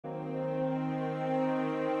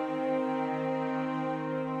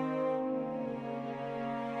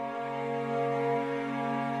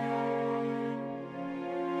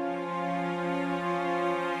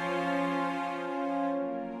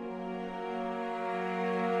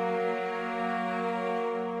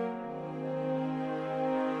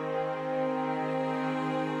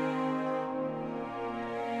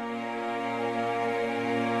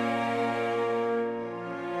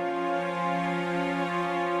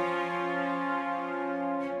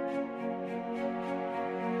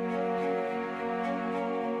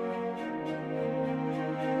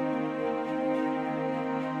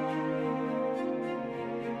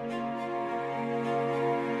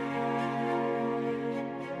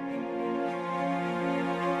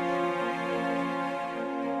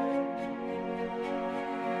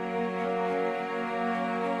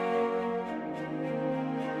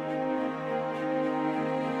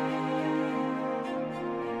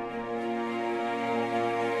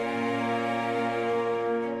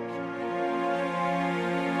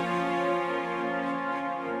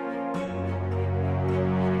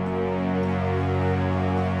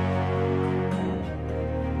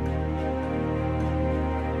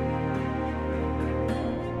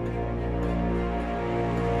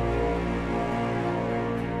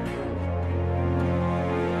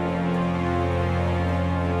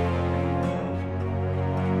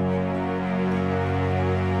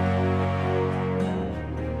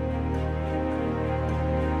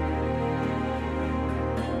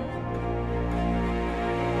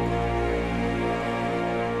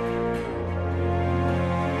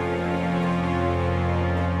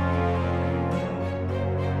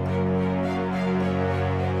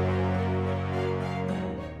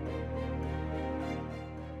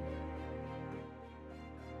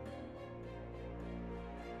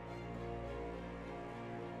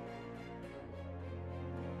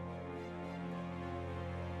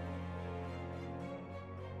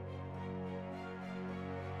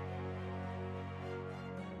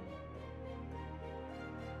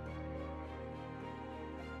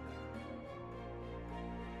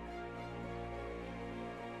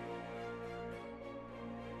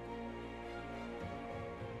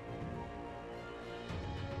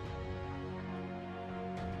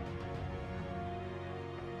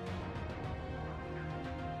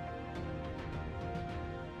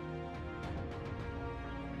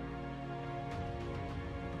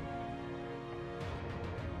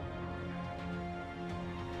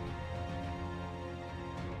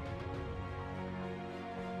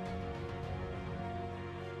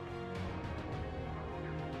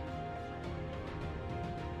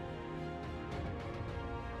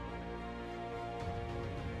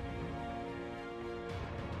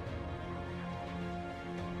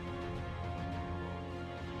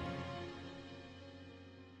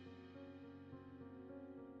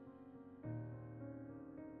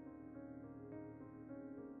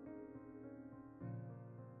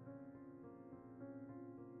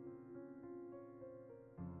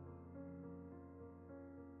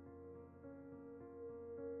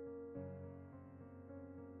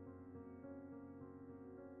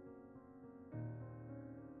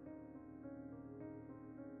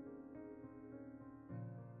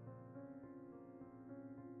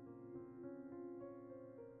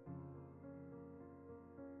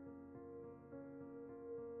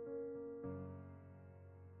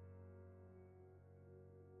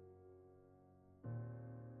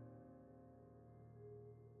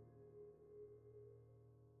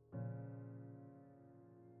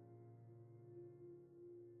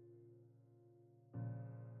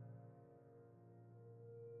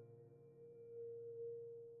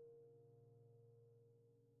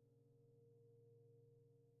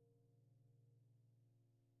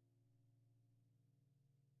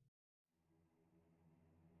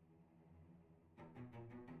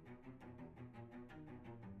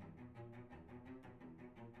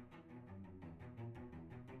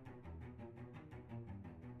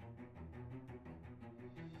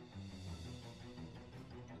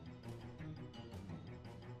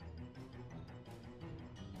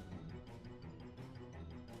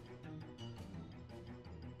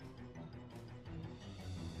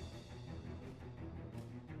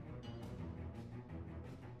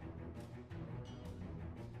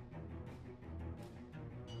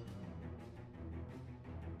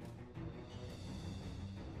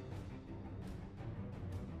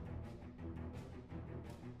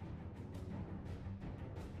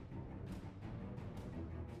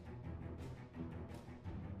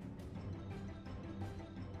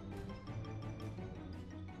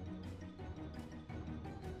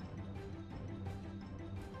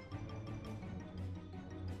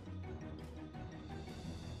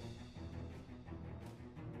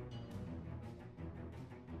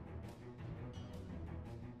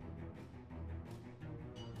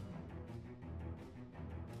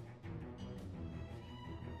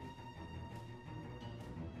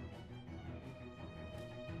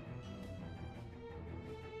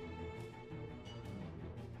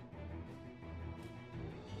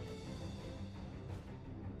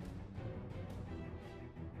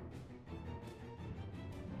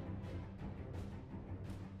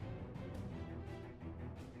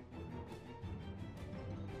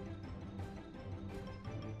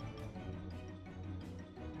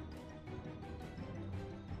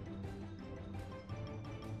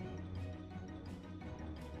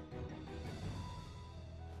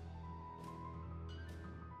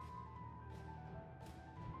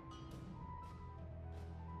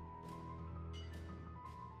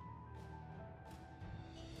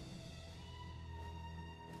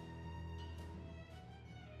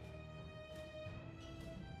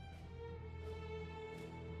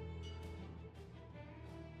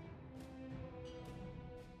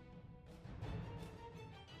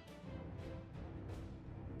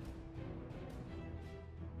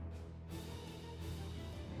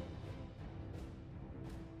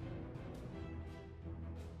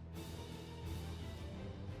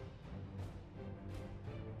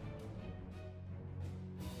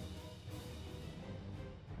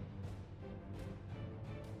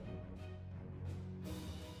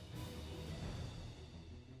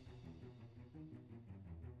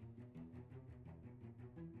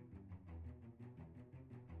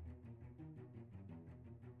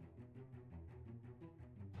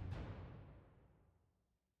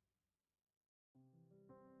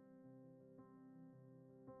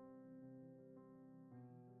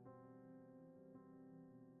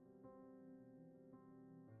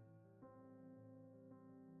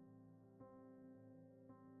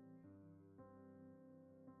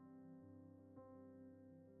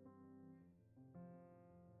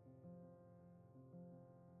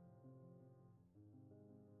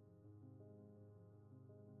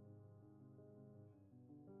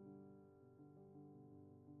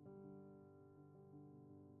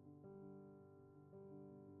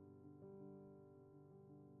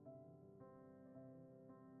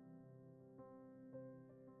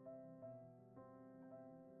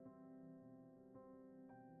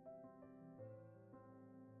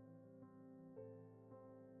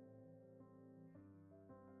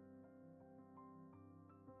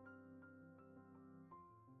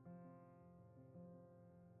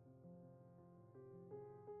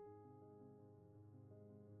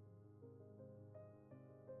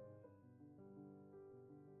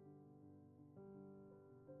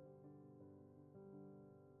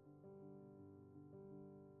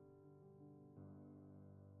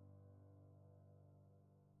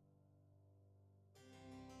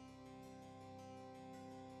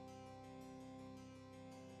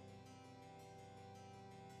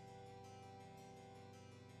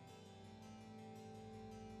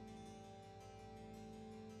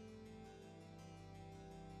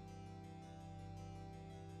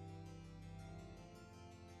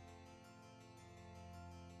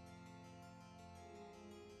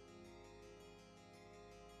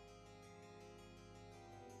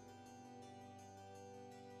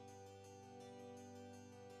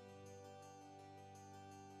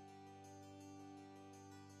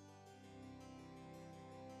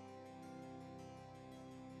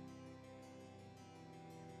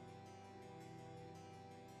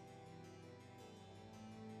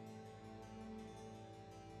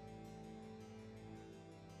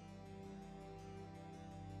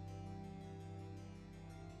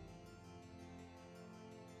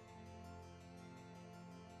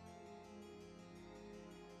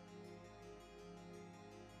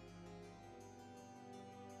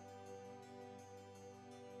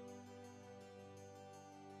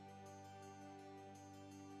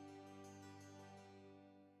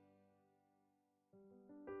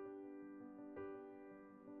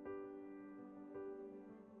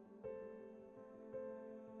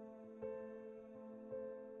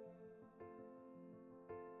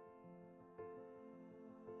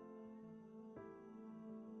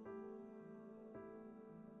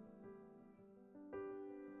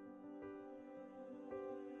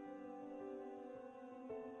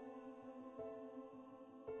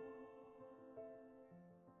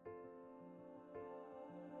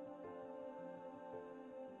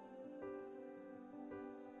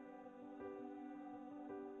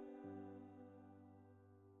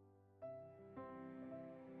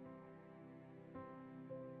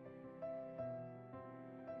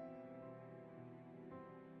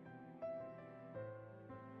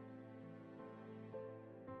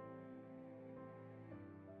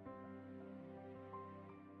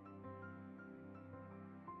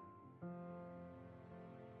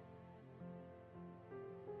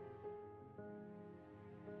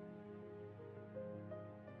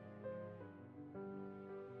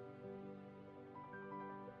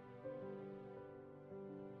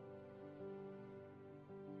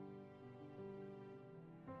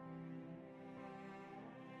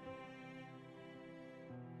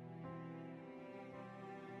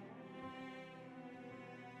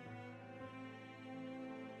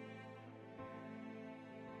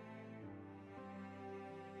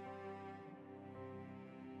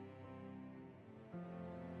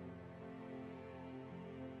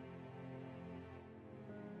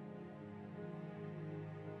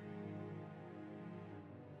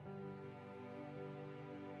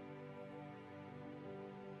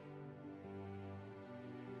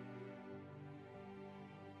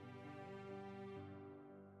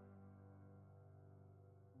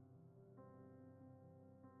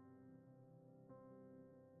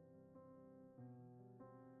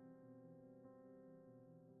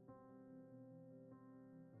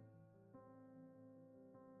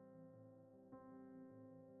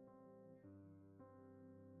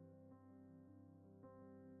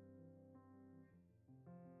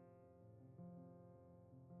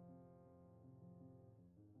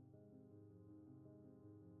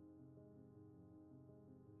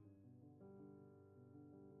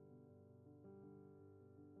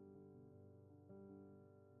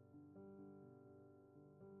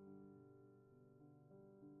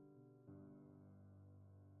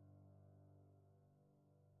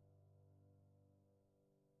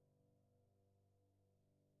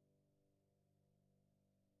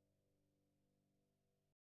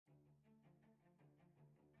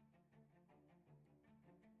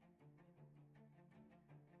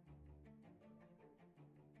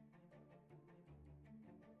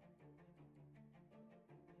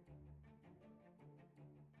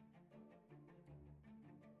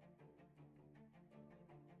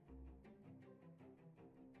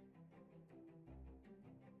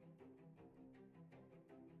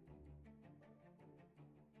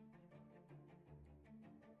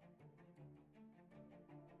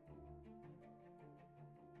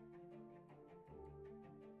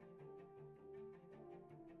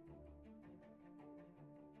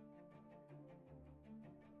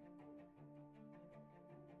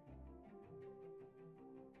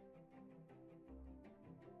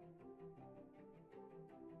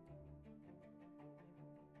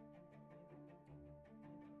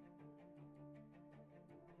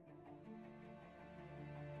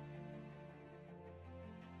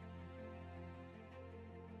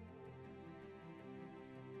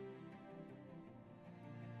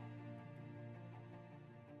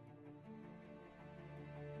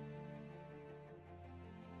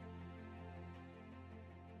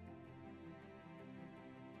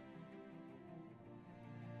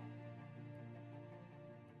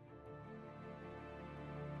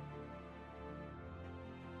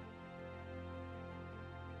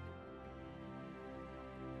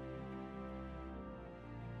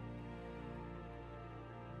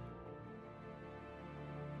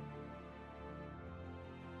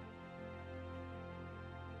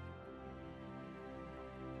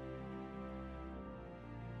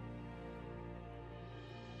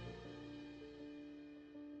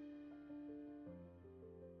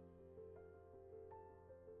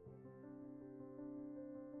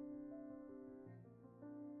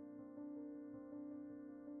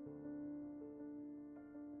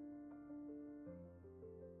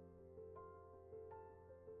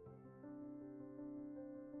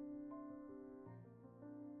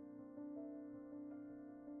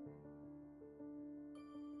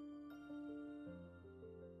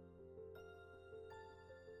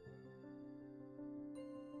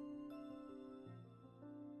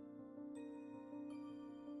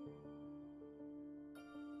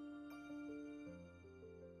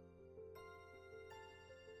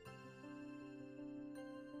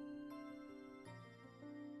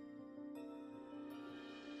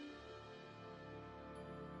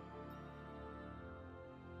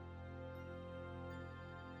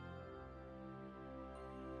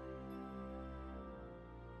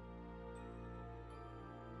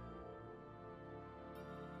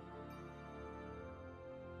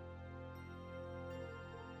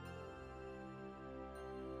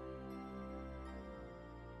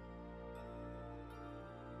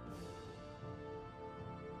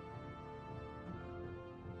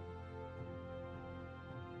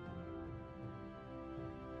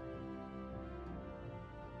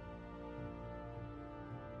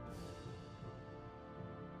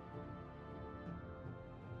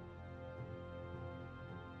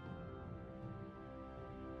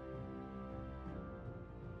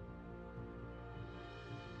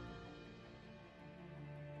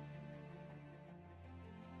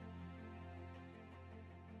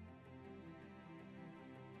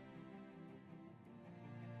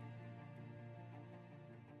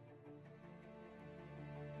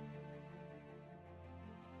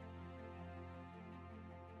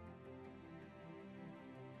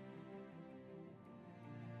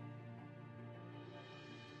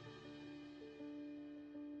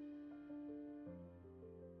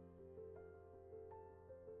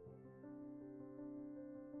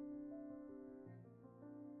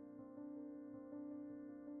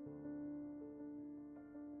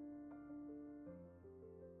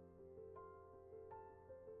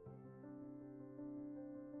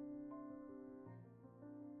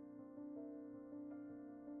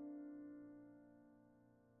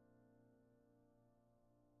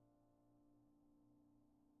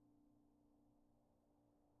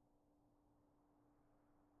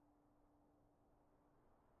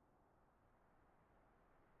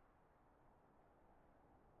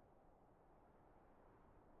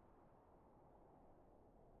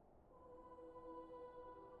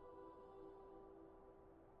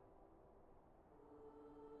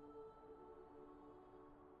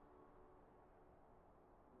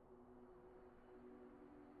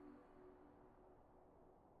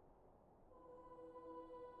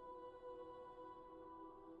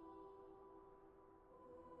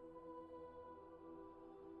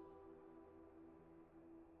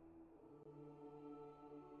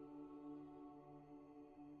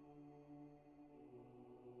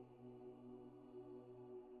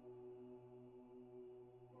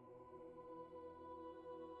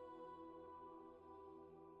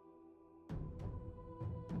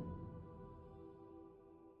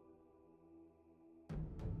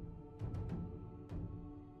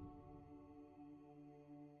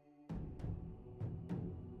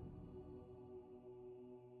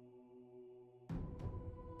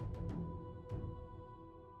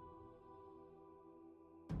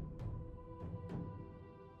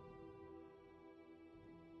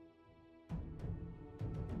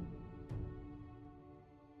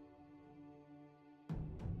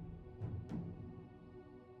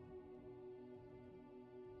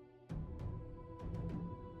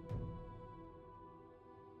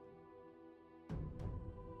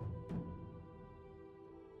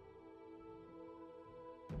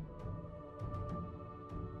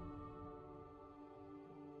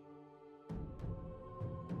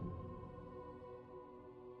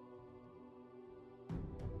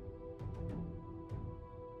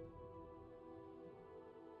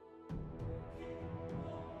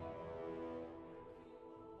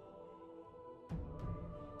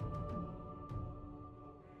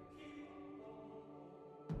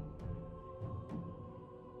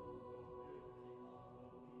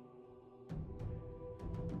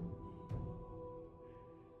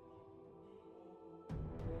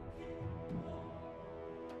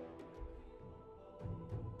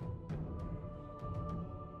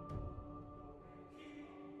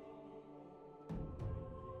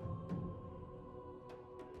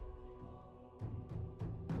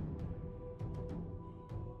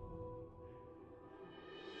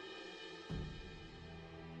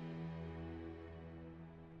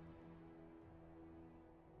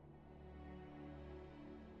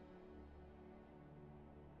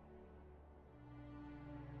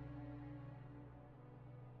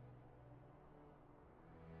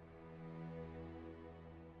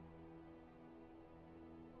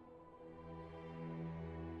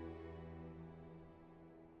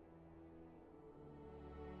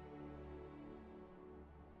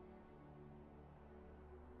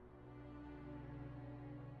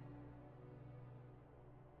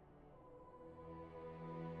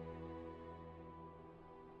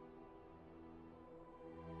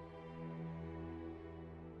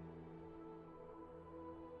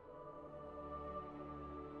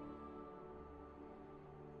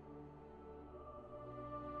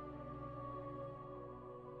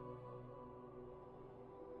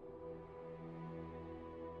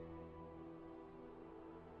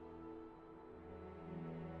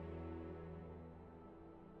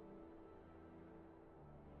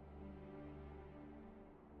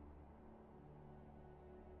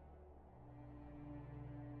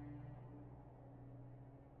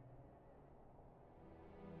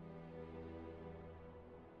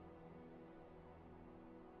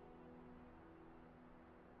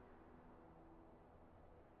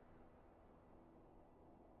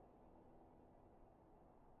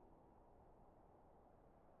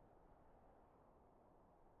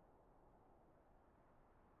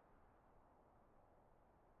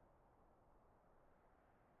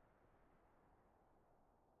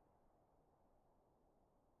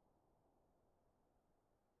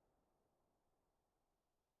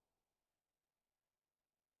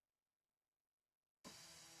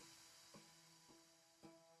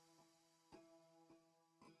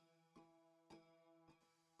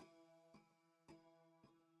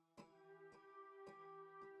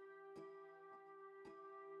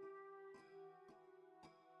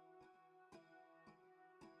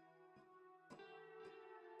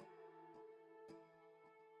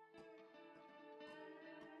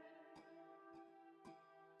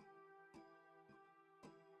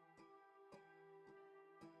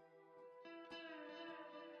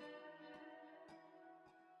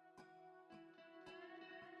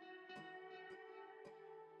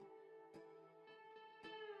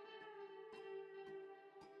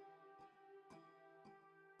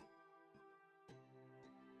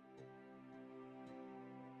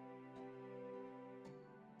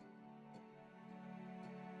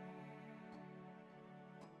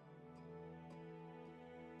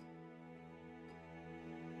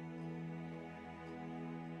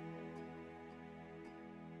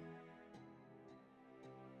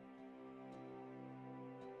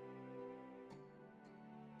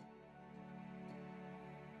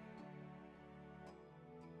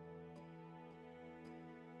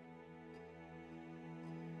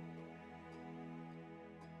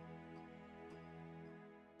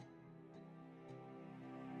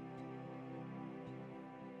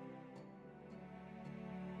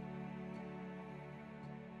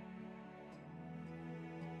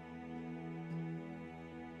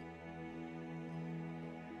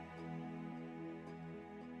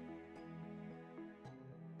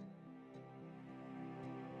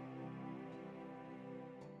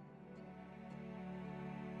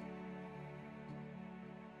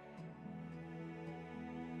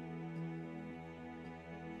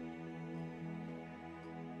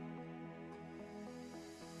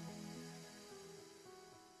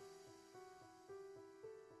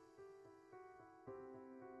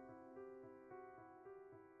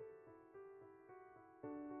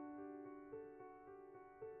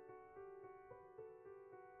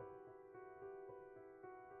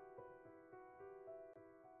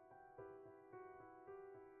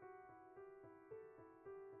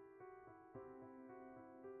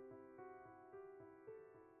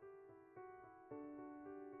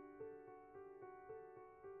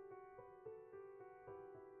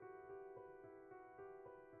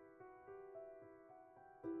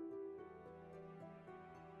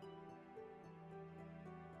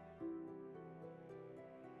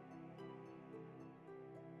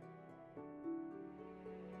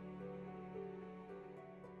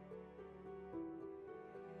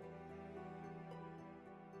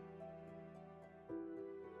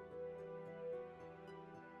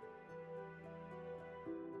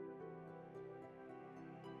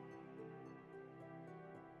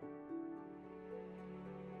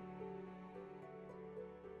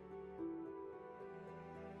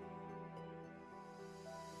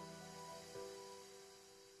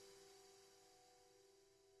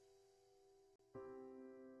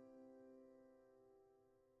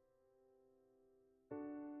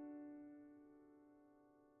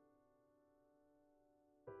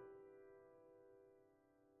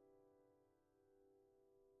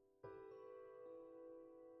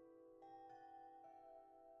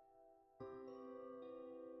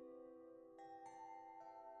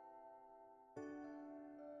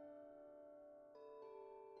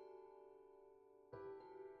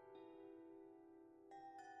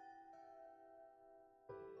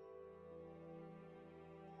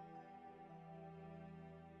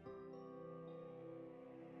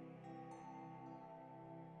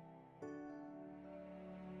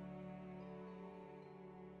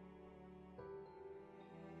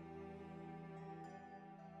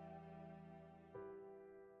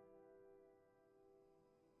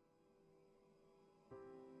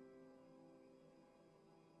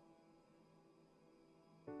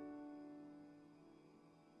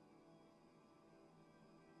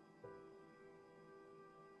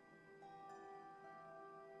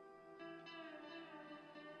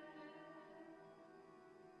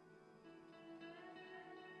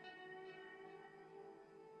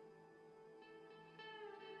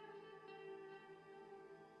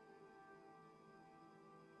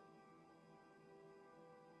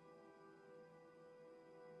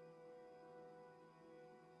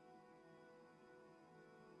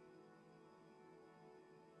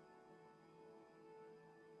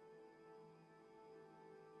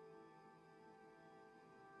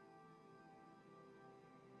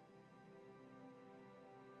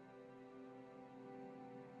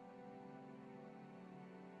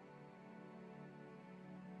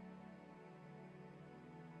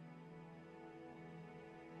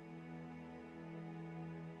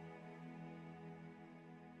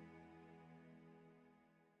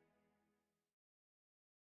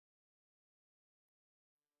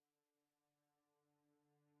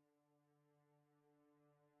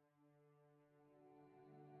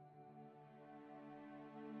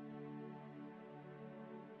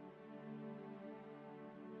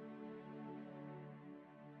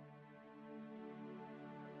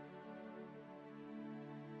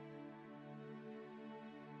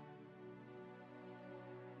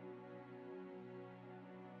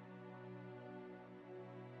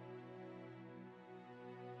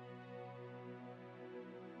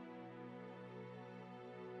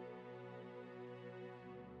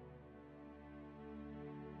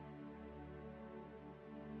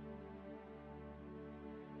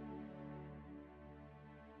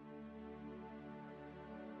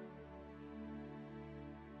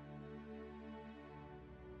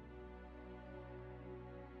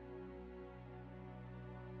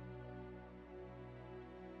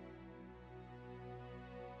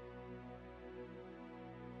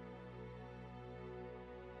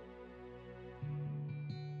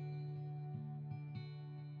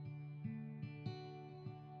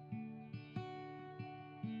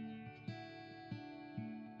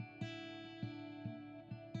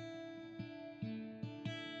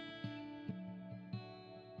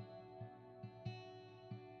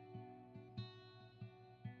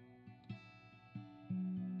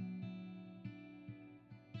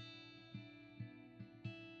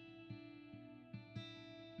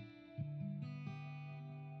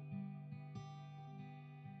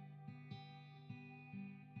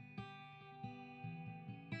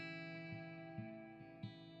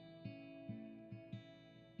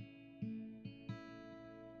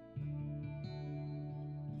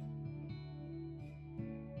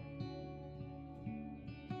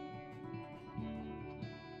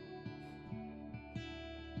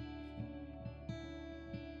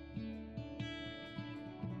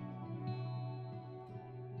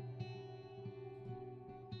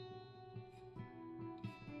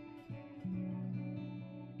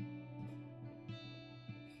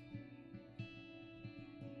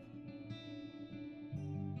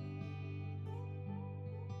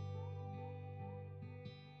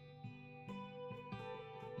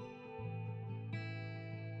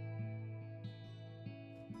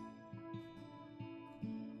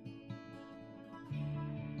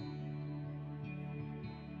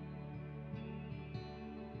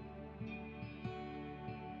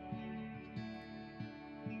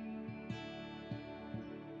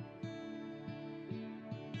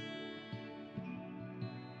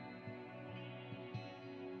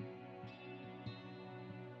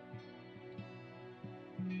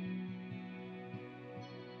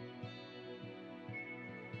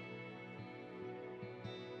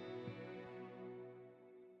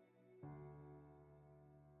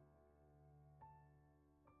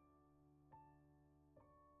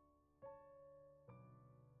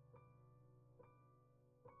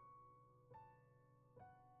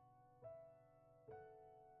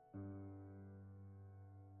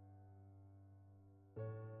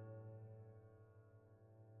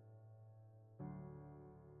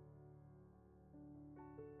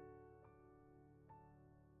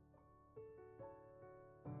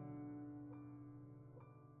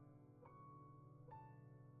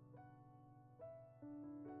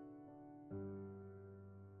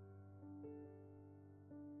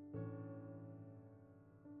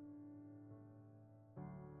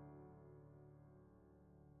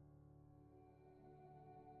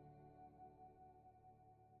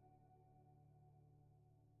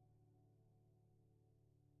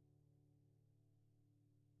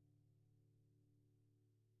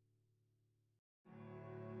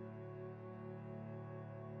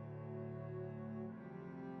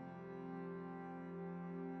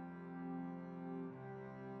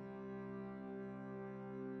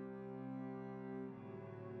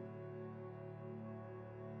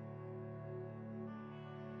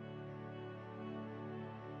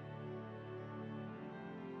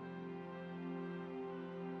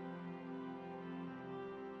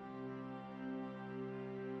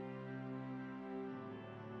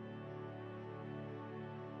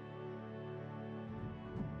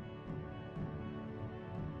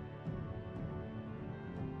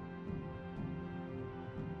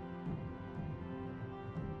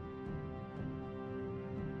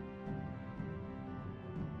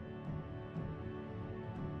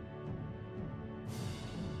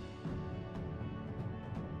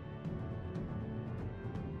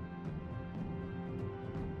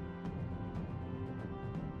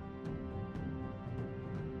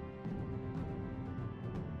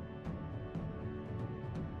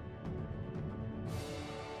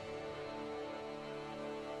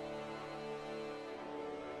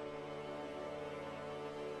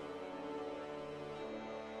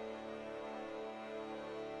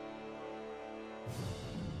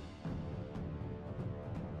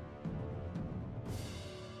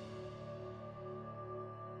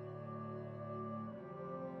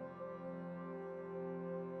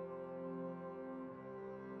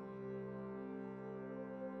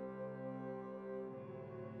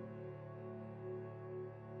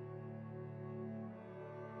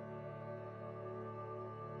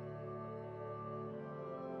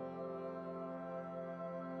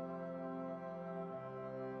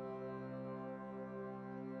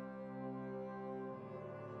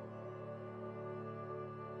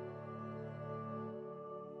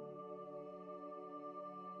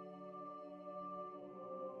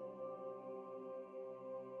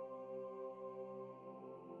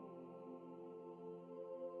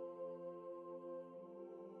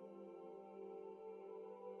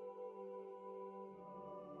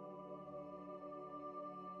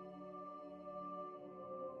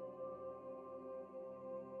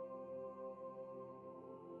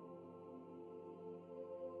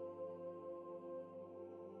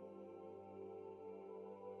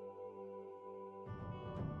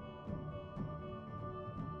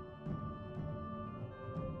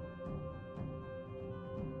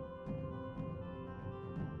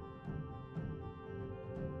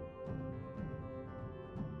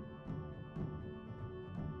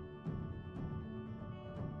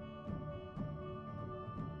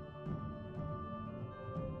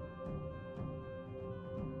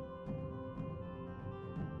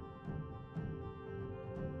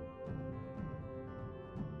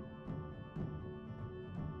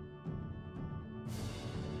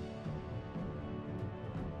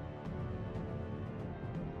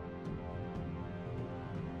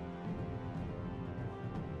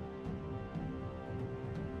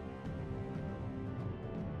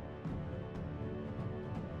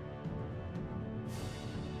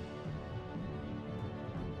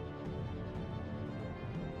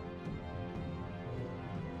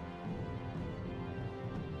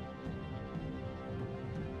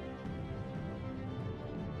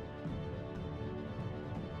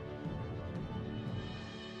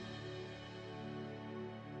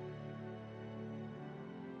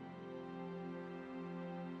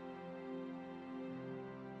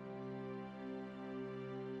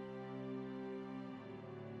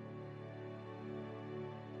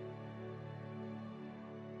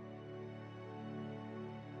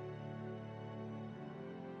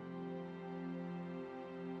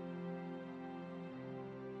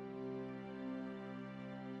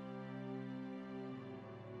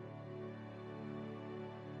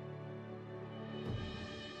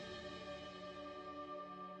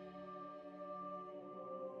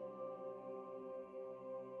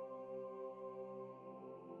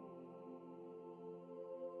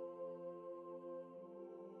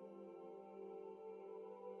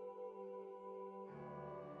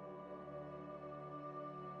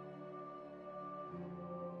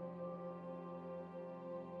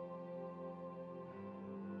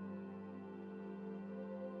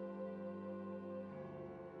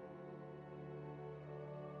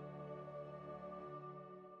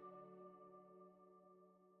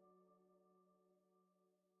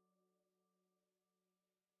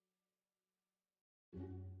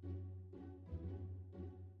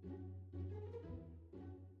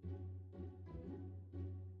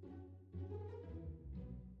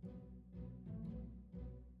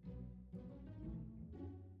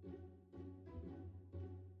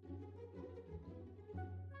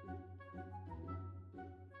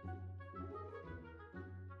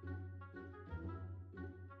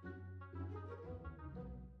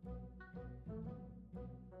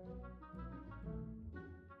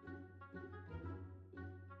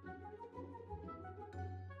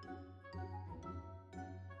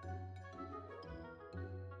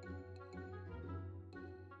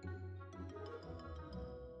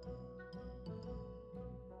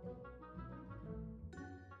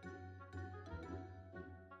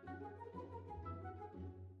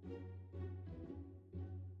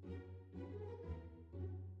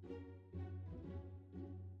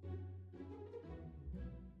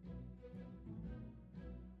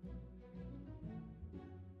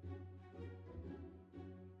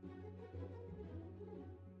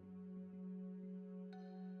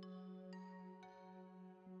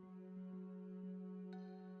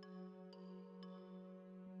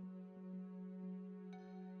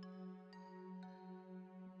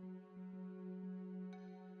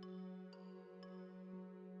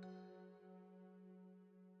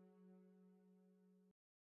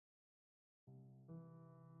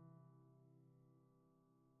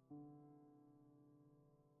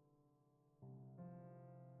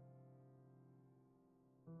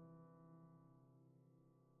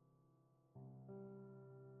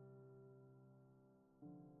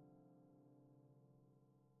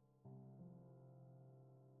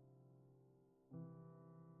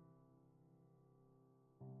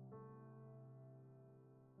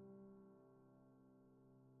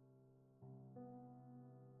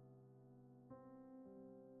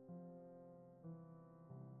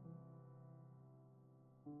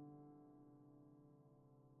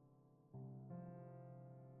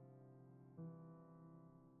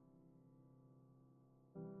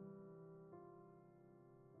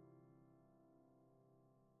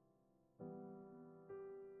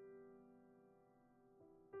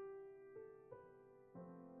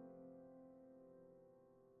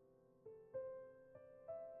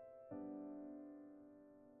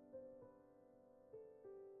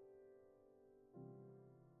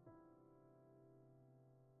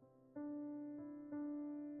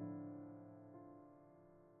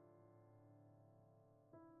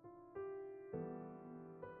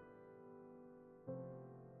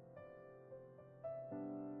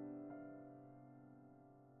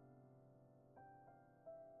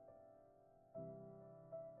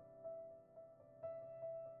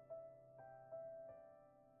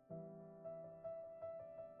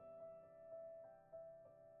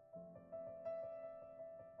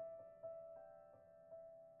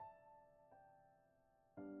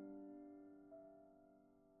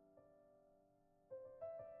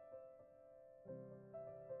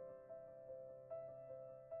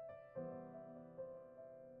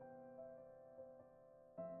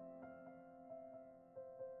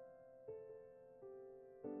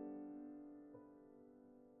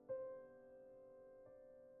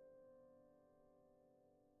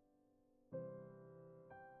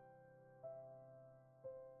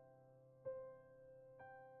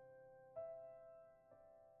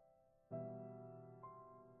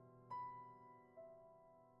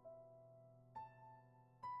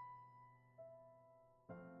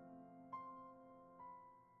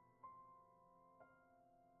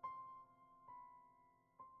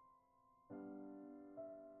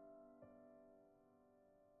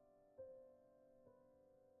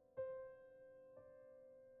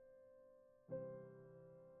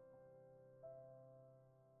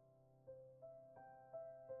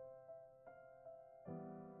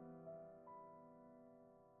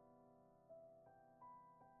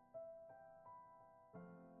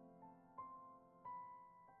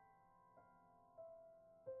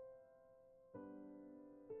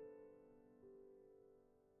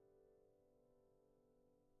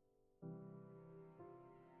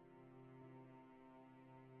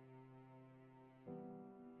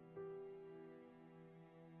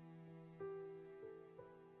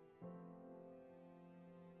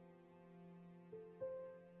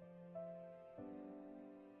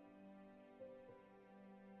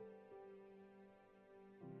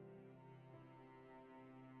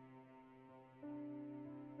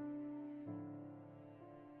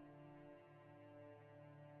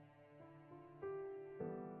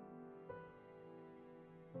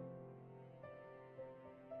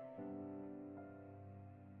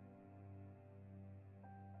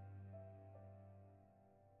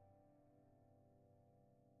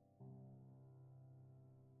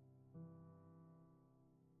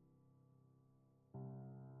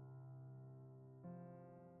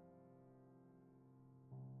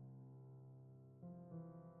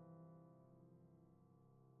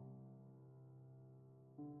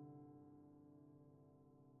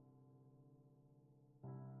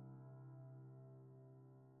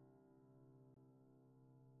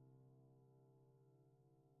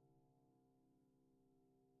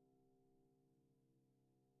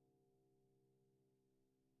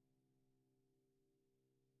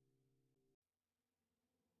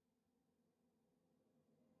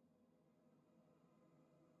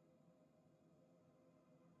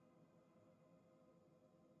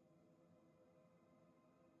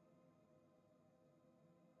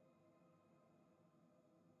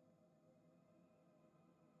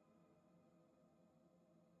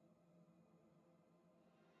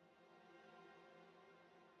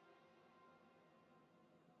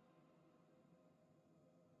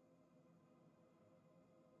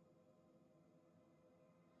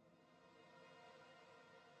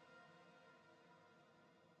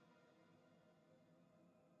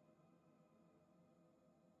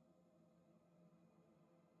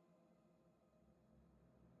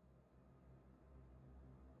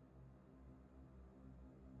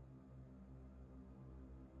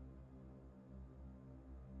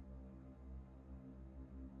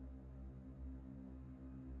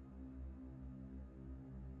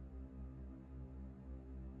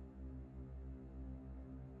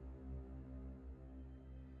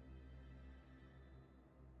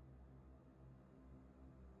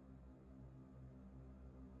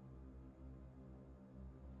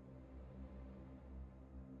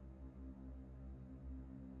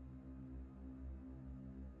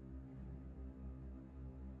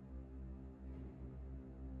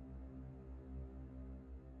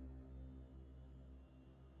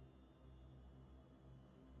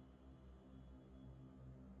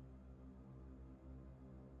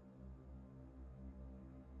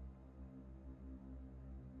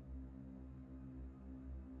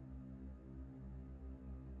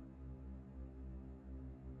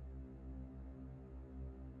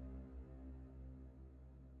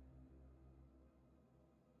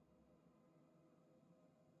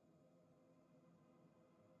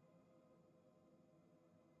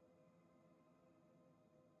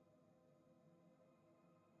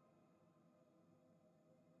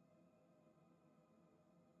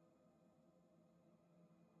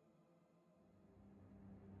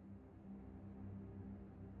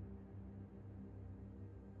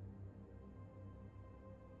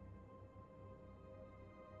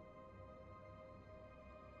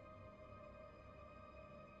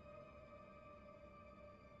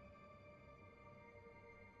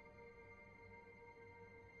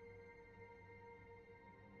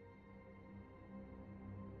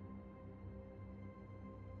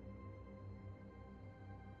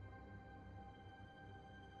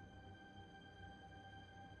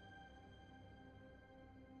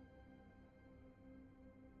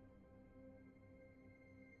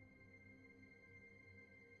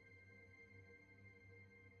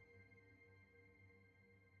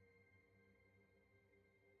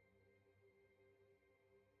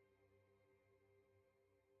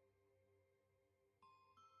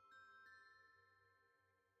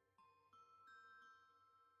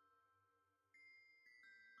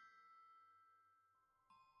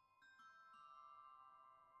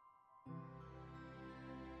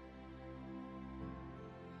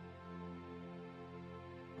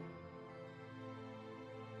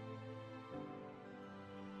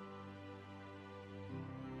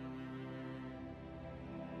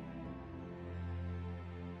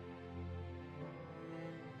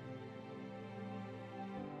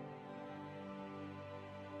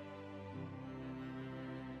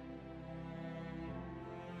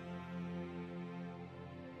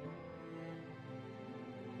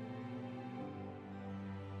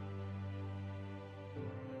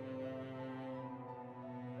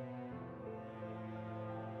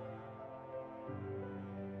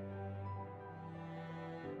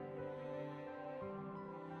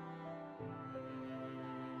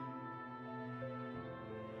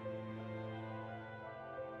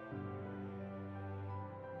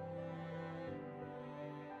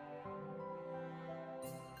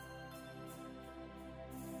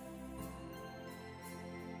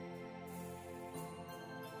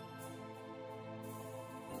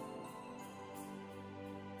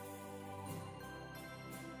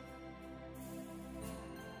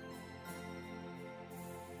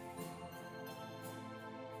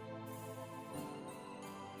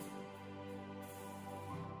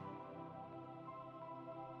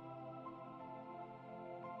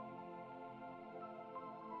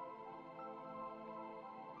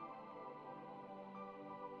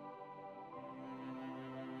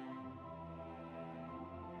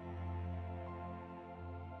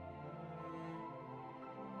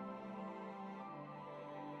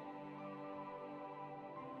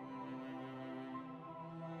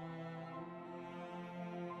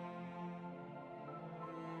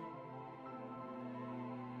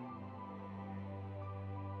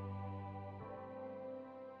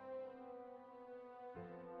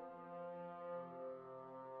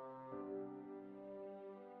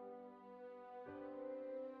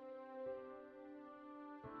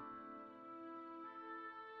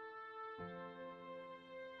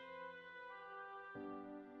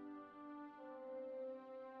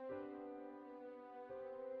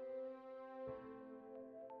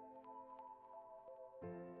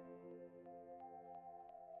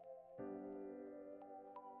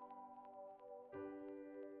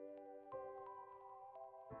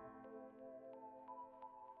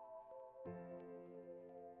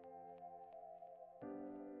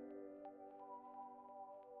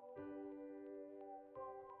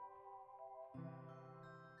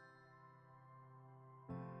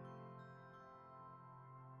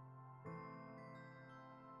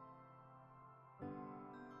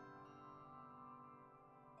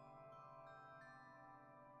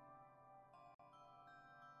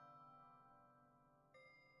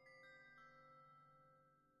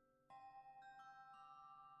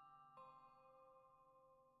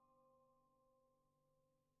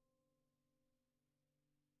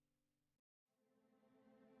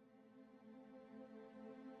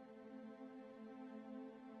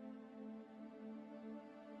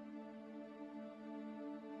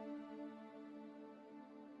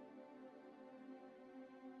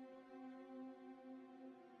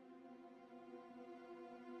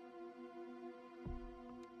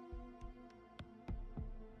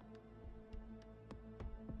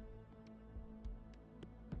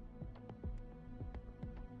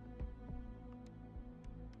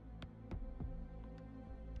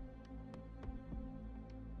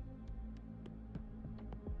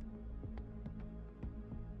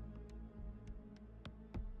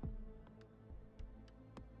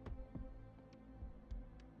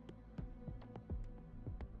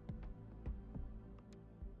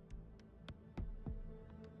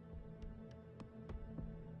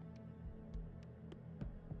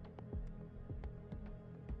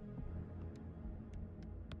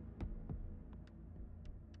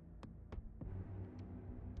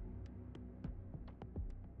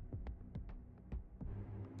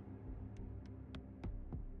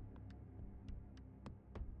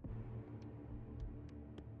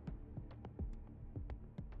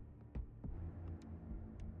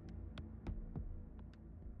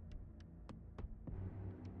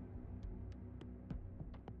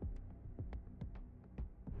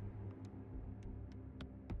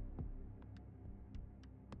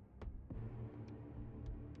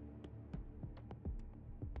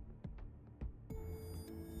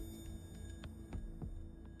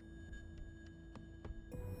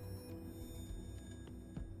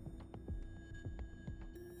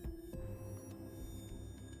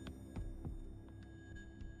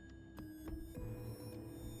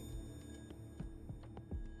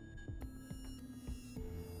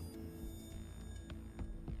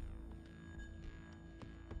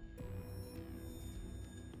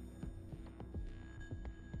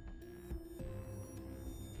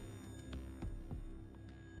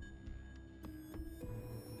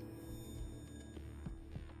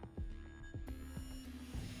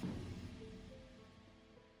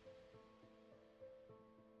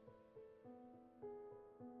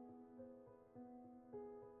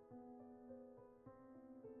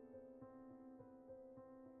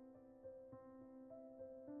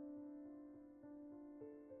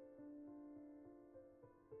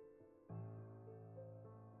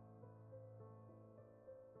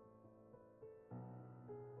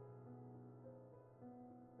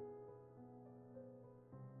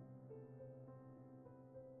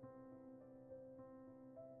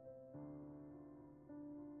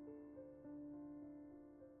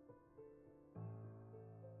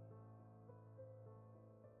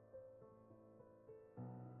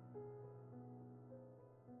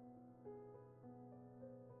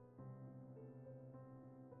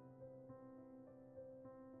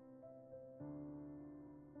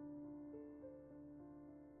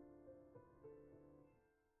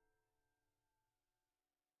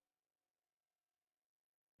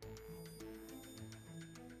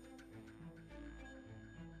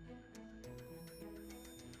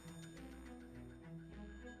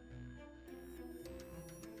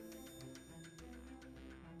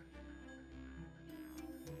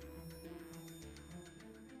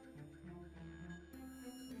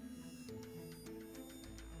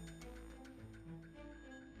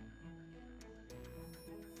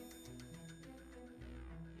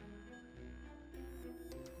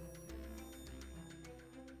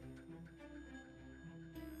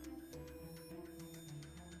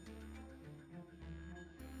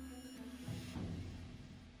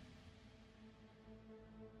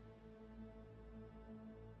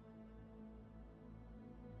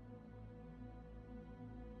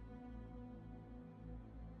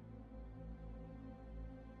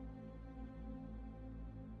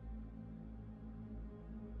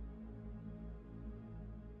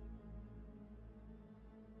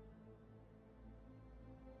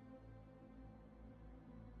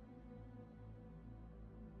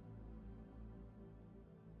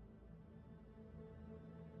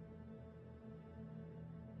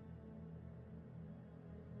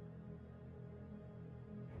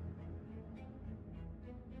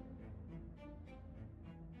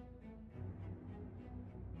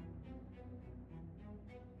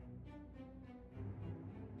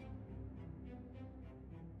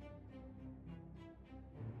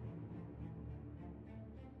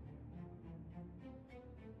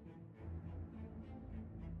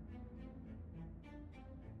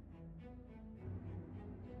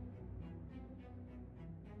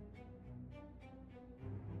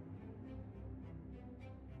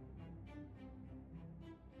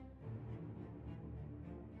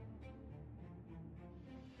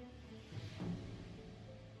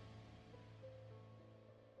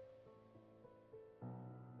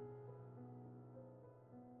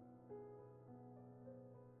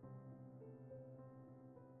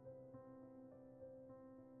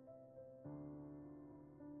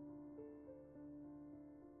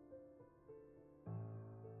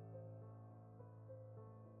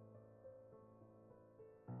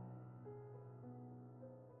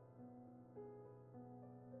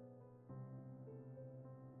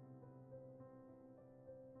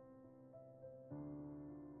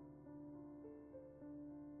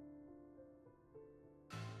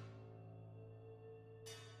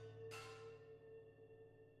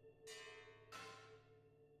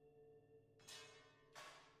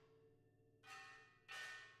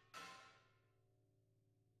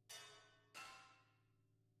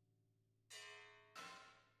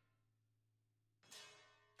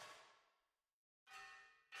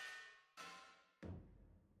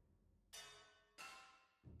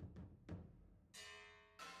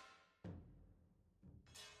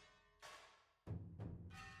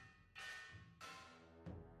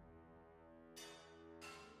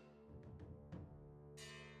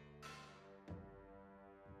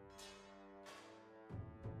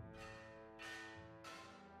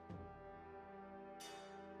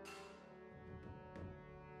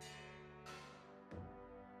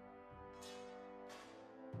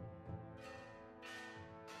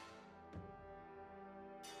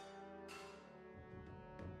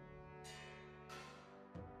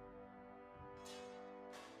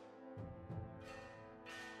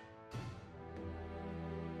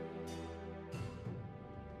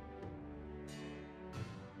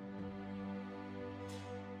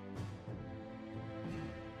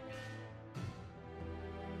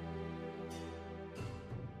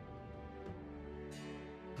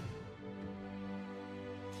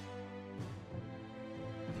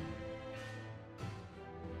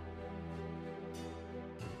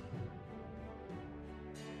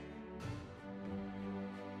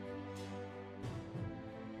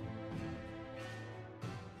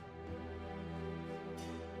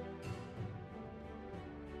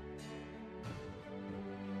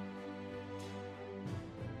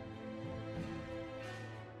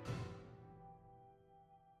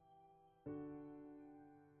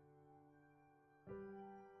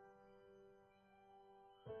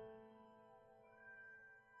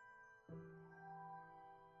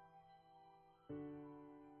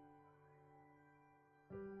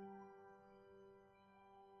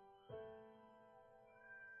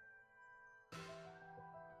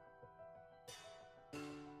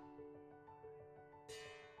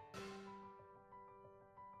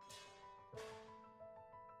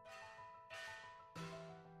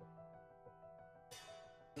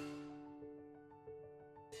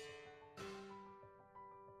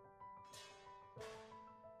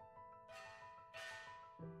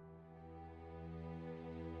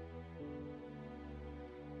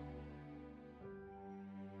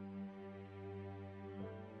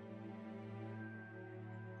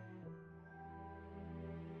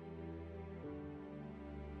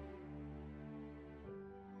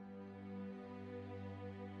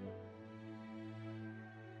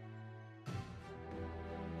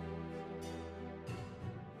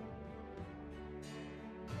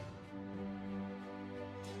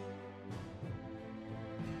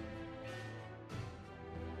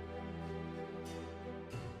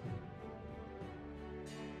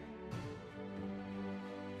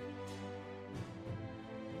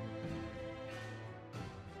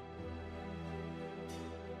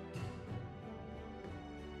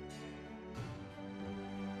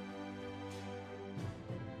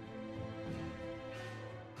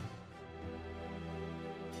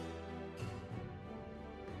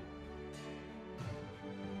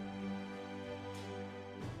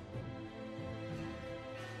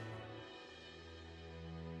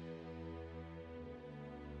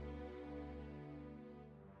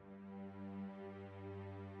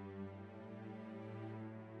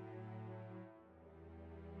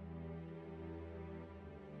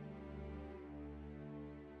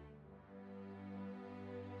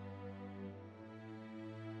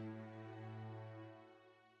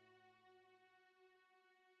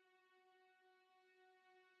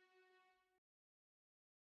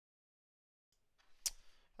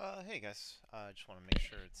Hey guys, I just want to make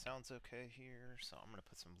sure it sounds okay here, so I'm going to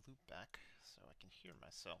put some loop back so I can hear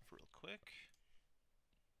myself real quick.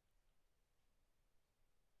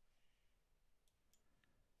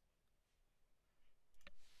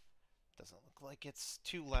 Doesn't look like it's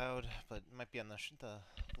too loud, but it might be on the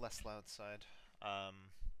less loud side.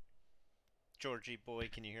 Georgie boy,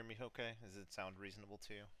 can you hear me okay? Does it sound reasonable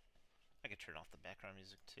to you? I could turn off the background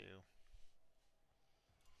music too.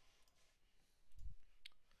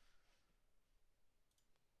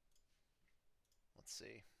 Let's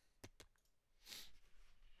see.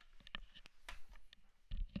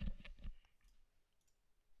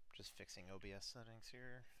 Just fixing OBS settings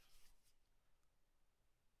here.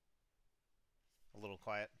 A little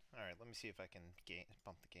quiet. Alright, let me see if I can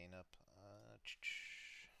bump the gain up.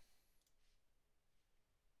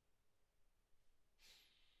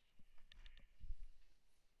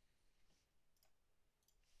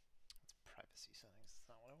 That's privacy settings. That's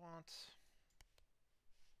not what I want.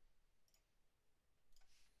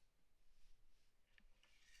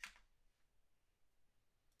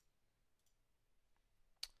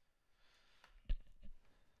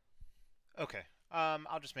 Okay.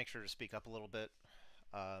 I'll just make sure to speak up a little bit.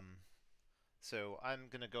 Um, so I'm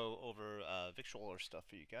gonna go over Victualler stuff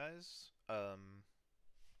for you guys. To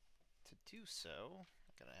do so,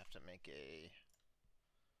 I'm gonna have to make a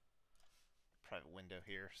private window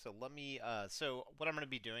here. So let me. So what I'm gonna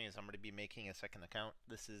be doing is I'm gonna be making a second account.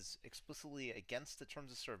 This is explicitly against the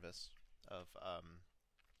terms of service of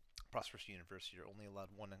Prosperous University. You're only allowed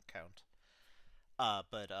one account.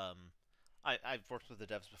 But I've worked with the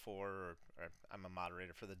devs before, or I'm a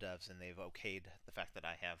moderator for the devs, and they've okayed the fact that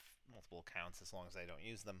I have multiple accounts as long as I don't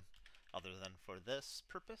use them other than for this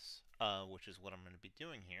purpose, which is what I'm going to be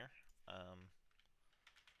doing here. I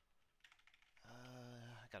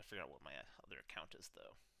got to figure out what my other account is,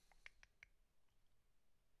 though.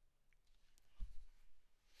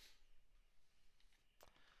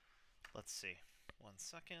 Let's see. 1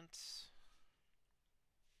 second.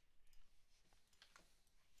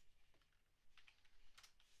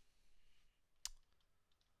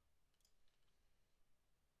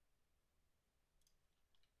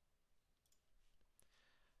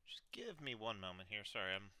 Just give me one moment here.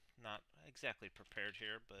 Sorry, I'm not exactly prepared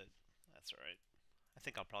here, but that's alright. I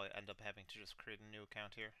think I'll probably end up having to just create a new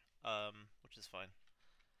account here, which is fine.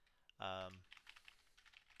 Um,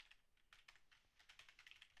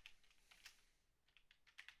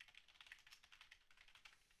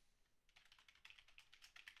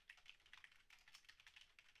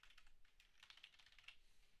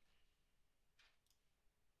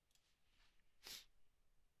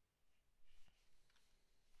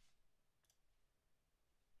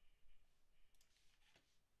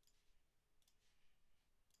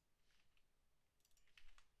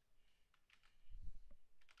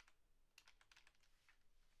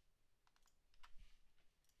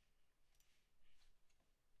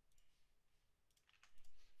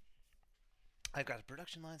 I've got the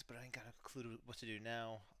production lines, but I ain't got a clue what to do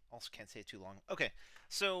now. Also, can't say it too long. Okay,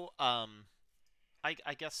 so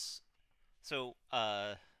I guess so.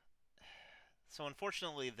 So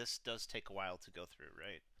unfortunately, this does take a while to go through,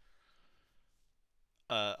 right?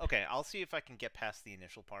 Okay, I'll see if I can get past the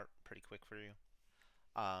initial part pretty quick for you.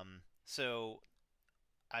 So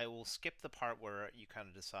I will skip the part where you kind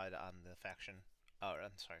of decide on the faction.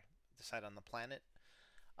 I'm sorry, decide on the planet.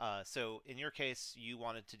 So in your case, you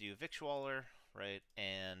wanted to do Victualler, right?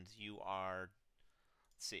 And you are,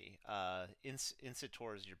 let's see,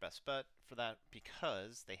 Incitor is your best bet for that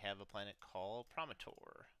because they have a planet called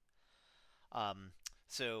Prometor. Um,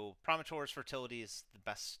 so Prometor's fertility is the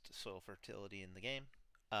best soil fertility in the game.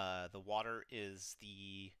 The water is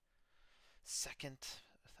the second,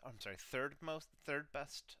 I'm sorry, third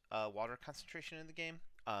best water concentration in the game.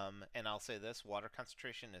 And I'll say this: water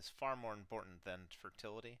concentration is far more important than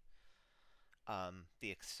fertility.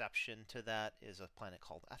 The exception to that is a planet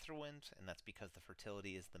called Etherwind, and that's because the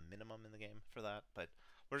fertility is the minimum in the game for that. But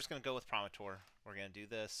we're just going to go with Prometor. We're going to do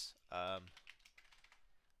this.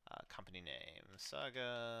 Company name,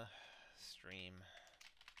 Saga, stream,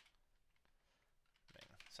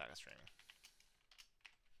 Saga streaming,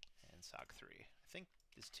 and Sog 3. I think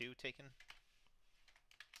is 2 taken.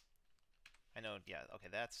 I know, yeah, okay,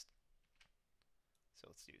 that's... So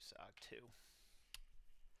let's do Sog 2.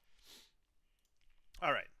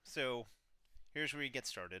 Alright, so here's where you get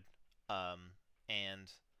started.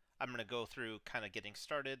 And I'm going to go through kind of getting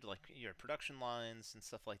started, like your production lines and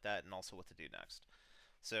stuff like that, and also what to do next.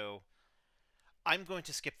 So I'm going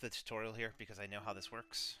to skip the tutorial here because I know how this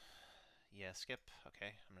works. Yeah, skip.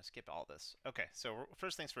 Okay, I'm going to skip all this. Okay, so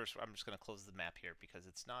first things first, I'm just going to close the map here because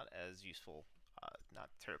it's not as useful not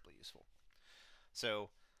terribly useful. So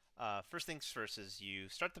first things first is you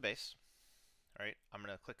start the base. All right, I'm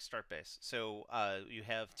going to click Start Base. So you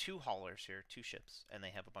have two haulers here, two ships, and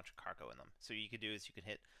they have a bunch of cargo in them. So what you could do is you can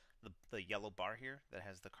hit the yellow bar here that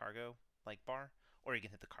has the cargo like bar, or you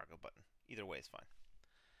can hit the cargo button. Either way is fine.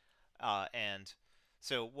 And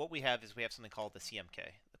so what we have is we have something called the CMK.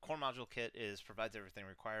 The core module kit provides everything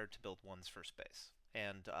required to build one's first base,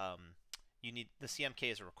 and you need the CMK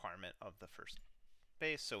is a requirement of the first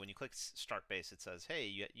base. So when you click Start Base, it says, hey,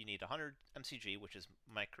 you need 100 MCG, which is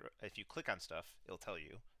micro. If you click on stuff, it'll tell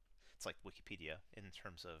you. It's like Wikipedia in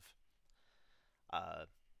terms of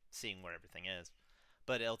seeing where everything is.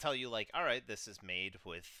 But it'll tell you like, all right, this is made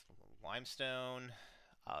with limestone,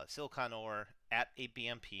 silicon ore at 8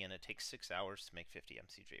 BMP, and it takes 6 hours to make 50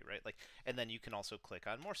 MCG, right? Like, and then you can also click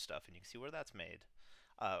on more stuff, and you can see where that's made,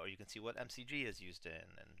 or you can see what MCG is used in,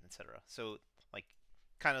 and etc. So like,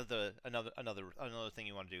 kind of another thing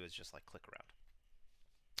you want to do is just like click around.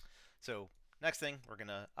 So next thing, we're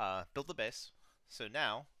gonna build the base. So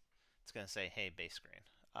now it's gonna say, hey, base screen.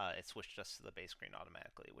 It switched us to the base screen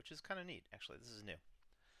automatically, which is kind of neat. Actually, this is new.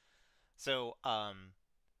 So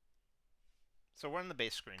so we're on the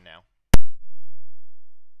base screen now,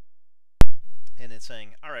 and it's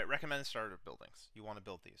saying, all right, recommended starter buildings. You want to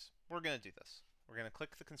build these. We're gonna do this. We're gonna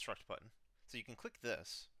click the construct button. So you can click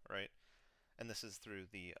this, right? And this is through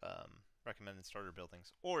the recommended starter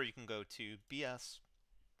buildings, or you can go to BS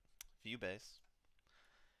View Base,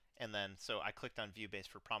 and then so I clicked on View Base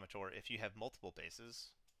for Promotor. If you have multiple bases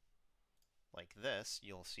like this,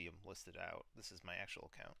 you'll see them listed out. This is my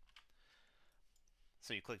actual account.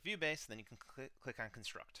 So you click View Base, then you can click on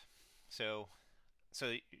Construct. So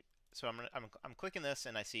I'm clicking this,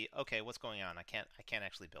 and I see, okay, what's going on? I can't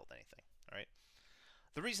actually build anything. All right.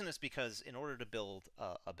 The reason is because in order to build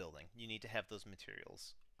a building, you need to have those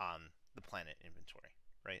materials on the planet inventory,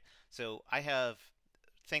 right? So I have,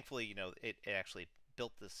 thankfully, you know, it actually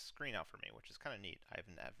built this screen out for me, which is kind of neat. I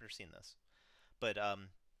haven't ever seen this, but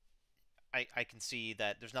I can see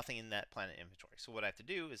that there's nothing in that planet inventory. So what I have to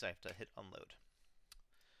do is I have to hit unload,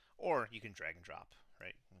 or you can drag and drop,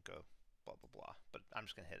 right? And go blah blah blah. But I'm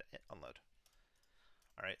just gonna hit unload.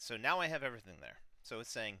 All right. So now I have everything there. So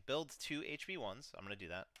it's saying build 2 HV1s. I'm going to do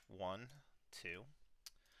that. 1, 2.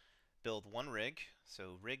 Build 1 rig.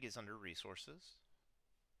 So rig is under resources.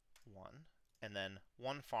 1. And then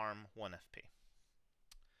 1 farm, 1 FP.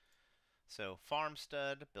 So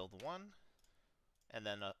farmstead, build 1. And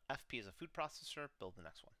then FP is a food processor, build the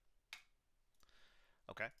next one.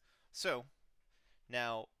 Okay. So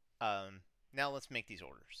now, now let's make these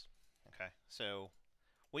orders. Okay. So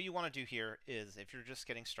what you want to do here is, if you're just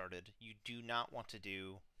getting started, you do not want to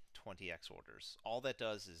do 20x orders. All that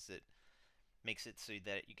does is it makes it so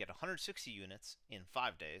that you get 160 units in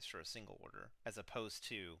 5 days for a single order, as opposed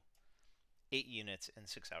to 8 units in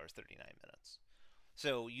 6 hours 39 minutes.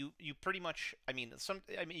 So you pretty much,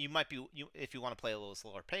 you might be, if you want to play a little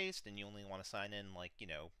slower paced and you only want to sign in like, you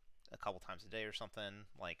know, a couple times a day or something,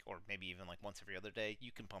 like, or maybe even like once every other day,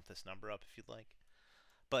 you can bump this number up if you'd like.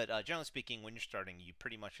 But generally speaking, when you're starting, you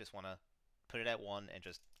pretty much just want to put it at 1 and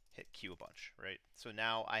just hit Q a bunch, right? So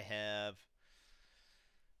now I have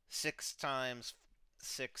 6 times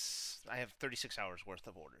 6, I have 36 hours worth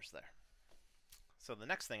of orders there. So the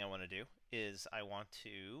next thing I want to do is I want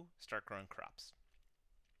to start growing crops.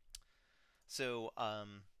 So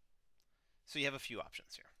so you have a few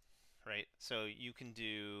options here, right? So you can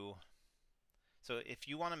do, so if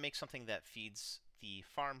you want to make something that feeds the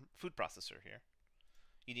farm food processor here,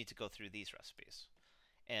 you need to go through these recipes.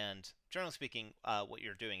 And generally speaking, what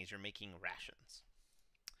you're doing is you're making rations.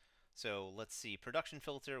 So let's see, production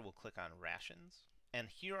filter, we'll click on rations. And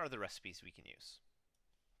here are the recipes we can use.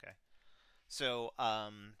 Okay. So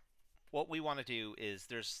what we want to do is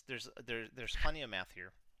there's plenty of math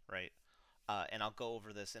here, right? And I'll go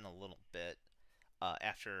over this in a little bit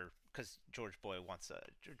after, because Georgie Boy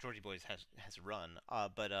has run.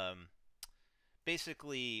 But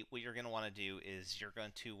basically, what you're going to want to do is you're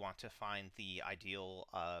going to want to find the ideal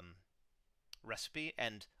recipe,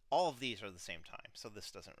 and all of these are the same time, so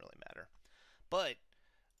this doesn't really matter. But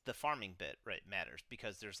the farming bit, right, matters,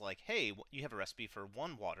 because there's like, hey, you have a recipe for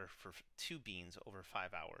 1 water for 2 beans over 5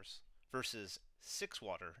 hours versus 6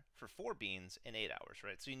 water for 4 beans in 8 hours,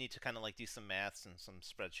 right? So you need to kind of like do some maths and some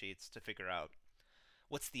spreadsheets to figure out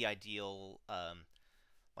what's the ideal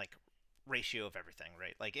like ratio of everything,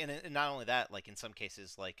 right? Like, and not only that, like in some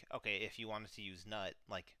cases, like, okay, if you wanted to use nut,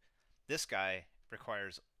 like this guy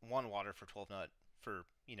requires 1 water for 12 nut for,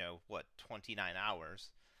 you know, what, 29 hours,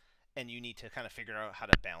 and you need to kind of figure out how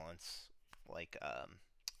to balance like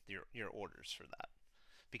your orders for that.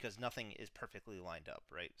 because nothing is perfectly lined up,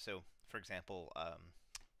 right? So, for example,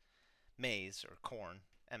 maize or corn,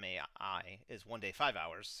 MAI, is 1 day, 5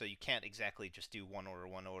 hours. So you can't exactly just do one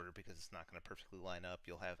order, because it's not going to perfectly line up.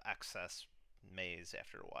 You'll have excess maize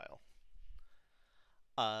after a while.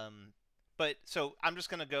 But so I'm just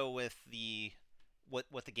going to go with the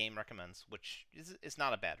what the game recommends, which is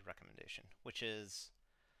not a bad recommendation, which is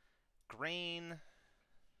grain.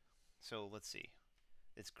 So let's see.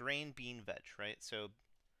 It's grain, bean, veg, right? So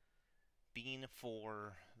bean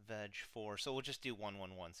 4, veg 4. So we'll just do 1,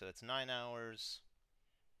 1, 1. So it's 9 hours,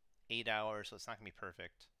 8 hours. So it's not going to be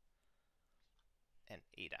perfect. And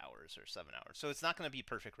 8 hours or 7 hours. So it's not going to be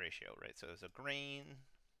perfect ratio, right? So it's a grain,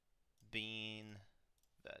 bean,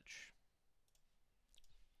 veg.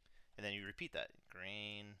 And then you repeat that.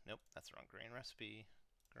 Grain. Nope, that's the wrong grain recipe.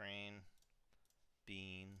 Grain,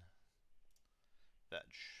 bean, veg.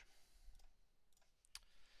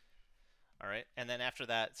 All right, and then after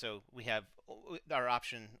that, so we have our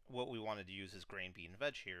option. What we wanted to use is grain, bean,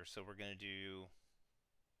 veg here. So we're going to do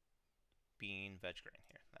bean, veg, grain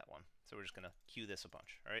here, that one. So we're just going to queue this a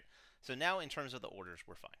bunch. All right, so now in terms of the orders,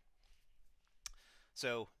 we're fine.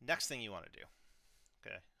 So next thing you want to do,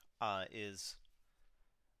 okay, is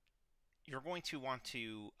you're going to want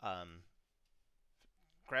to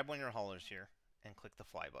grab one of your haulers here and click the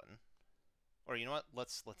fly button. Or you know what?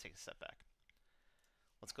 Let's take a step back.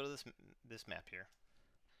 Let's go to this map here,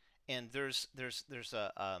 and there's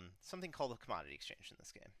a something called a commodity exchange in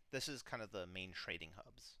this game. This is kind of the main trading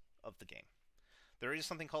hubs of the game. There is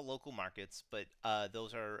something called local markets, but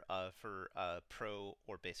those are for pro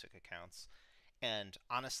or basic accounts. And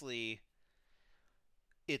honestly,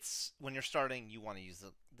 it's when you're starting, you want to use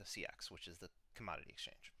the CX, which is the commodity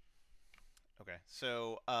exchange. Okay,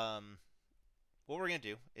 so what we're gonna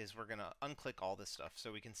do is we're gonna unclick all this stuff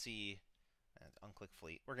so we can see. Unclick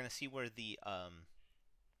fleet. We're going to see where the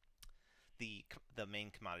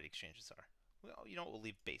main commodity exchanges are. Well, you know what, we'll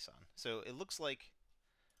leave base on. So it looks like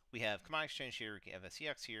we have commodity exchange here, we have a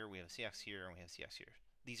CX here, we have a CX here, and we have CX here.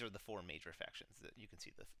 These are the 4 major factions that you can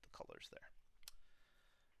see the colors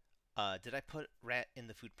there. Did I put rat in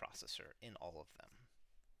the food processor? In all of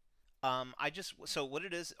them. So what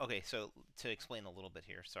it is, okay, so to explain a little bit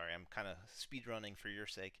here, sorry, I'm kind of speed running for your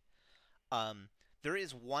sake. There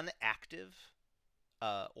is one active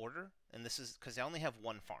order, and this is because I only have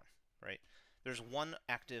one farm, right? There's one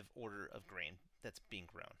active order of grain that's being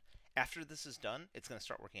grown. After this is done, it's going to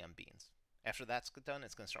start working on beans. After that's done,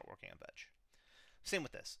 it's going to start working on veg. Same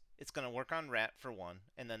with this. It's going to work on rat for one,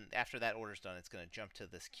 and then after that order's done, it's going to jump to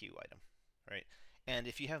this queue item, right? And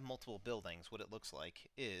if you have multiple buildings, what it looks like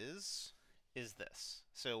is this.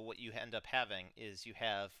 So what you end up having is you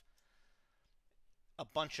have a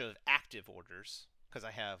bunch of active orders, because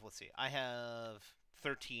I have, let's see, I have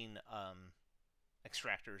 13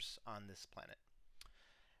 extractors on this planet.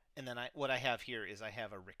 And then what I have here is I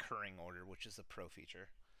have a recurring order, which is a pro feature,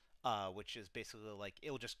 which is basically like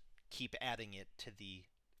it'll just keep adding it to the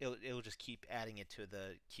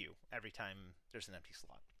queue every time there's an empty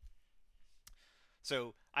slot.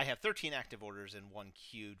 So I have 13 active orders and 1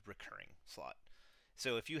 queued recurring slot.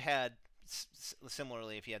 So if you had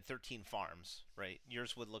similarly, if you had 13 farms, right,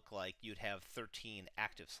 yours would look like you'd have 13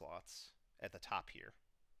 active slots at the top here,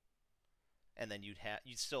 and then you'd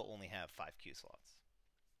still only have 5 queue slots.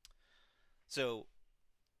 So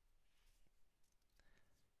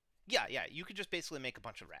yeah, you could just basically make a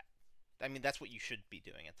bunch of rat. I mean, that's what you should be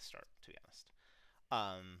doing at the start, to be honest.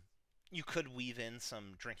 You could weave in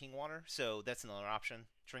some drinking water, so that's another option.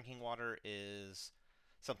 Drinking water is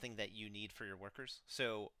something that you need for your workers.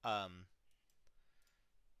 So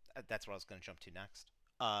that's what I was going to jump to next.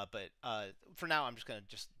 But for now, I'm just going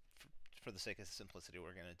to for the sake of simplicity,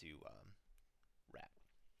 we're going to do rat.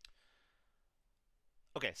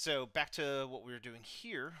 Okay, so back to what we were doing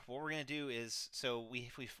here. What we're going to do is, so we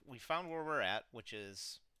found where we're at, which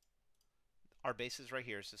is our base is right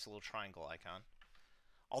here. It's this little triangle icon.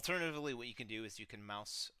 Alternatively, what you can do is you can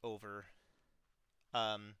mouse over.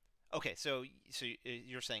 Okay, so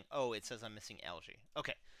you're saying, oh, it says I'm missing algae.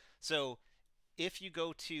 Okay, so if you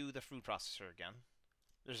go to the food processor again,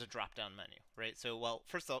 there's a drop-down menu, right? So, well,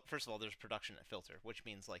 first of all, there's production and filter, which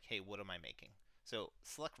means like, hey, what am I making? So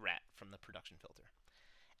select rat from the production filter.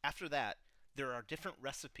 After that, there are different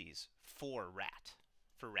recipes for rat,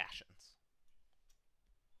 for rations.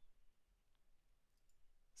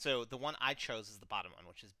 So the one I chose is the bottom one,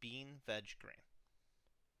 which is bean, veg, grain.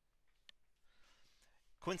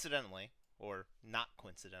 Coincidentally, or not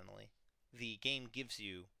coincidentally, the game gives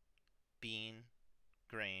you bean,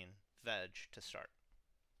 grain, veg to start.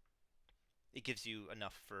 It gives you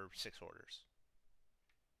enough for 6 orders.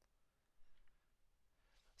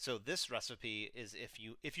 So this recipe is if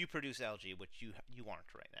you produce algae, which you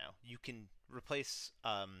aren't right now, you can replace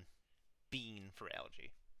bean for algae,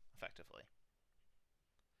 effectively.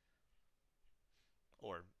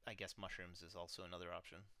 Or I guess mushrooms is also another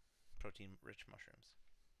option, protein-rich mushrooms.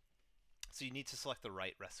 So you need to select the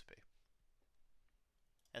right recipe,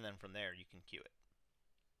 and then from there you can queue it.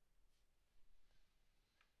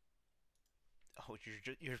 Oh,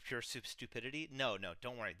 you're pure stupidity? No, no,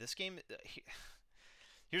 don't worry. This game,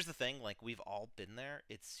 here's the thing. Like we've all been there.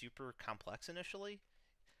 It's super complex initially.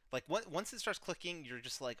 Like once it starts clicking, you're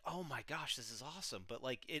just like, oh my gosh, this is awesome. But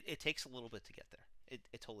like it takes a little bit to get there.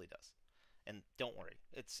 It totally does. And don't worry,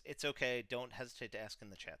 it's okay. Don't hesitate to ask in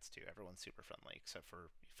the chats too. Everyone's super friendly except for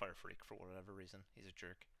Fire Freak for whatever reason. He's a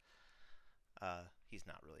jerk. He's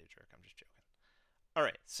not really a jerk. I'm just joking. All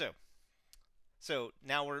right, so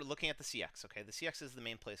now we're looking at the CX. Okay, the CX is the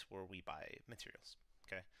main place where we buy materials.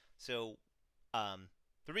 Okay, so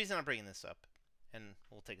the reason I'm bringing this up, and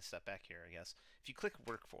we'll take a step back here, I guess. If you click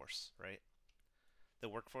Workforce, right, the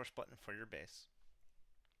Workforce button for your base,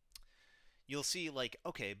 you'll see like,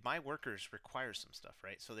 okay, my workers require some stuff,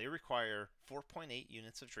 right? So they require 4.8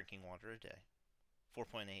 units of drinking water a day,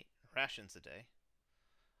 4.8 rations a day,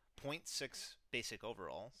 zero point 0.6 basic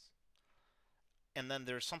overalls, and then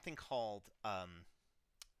there's something called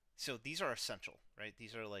so these are essential, right?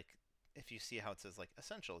 These are like, if you see how it says like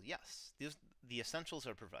essential, yes, the essentials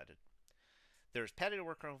are provided. There's patio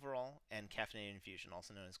worker overall and caffeinated infusion,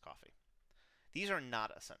 also known as coffee. These are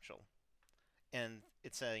not essential, and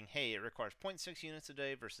it's saying, hey, it requires zero point 0.6 units a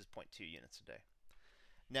day versus zero point 0.2 units a day.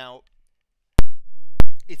 Now,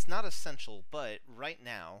 it's not essential, but right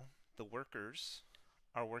now the workers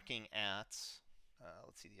are working at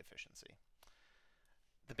let's see the efficiency.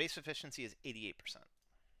 The base efficiency is 88%.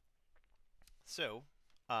 So,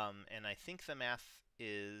 and I think the math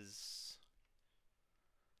is,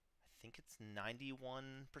 I think it's 91%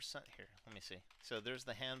 here. Let me see. So there's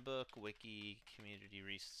the handbook, wiki, community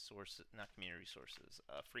resources, not community resources,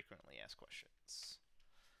 frequently asked questions.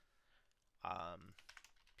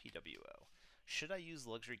 PWO. Should I use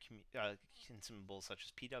luxury consumables such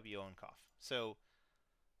as PWO and cough? So,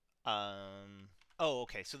 oh,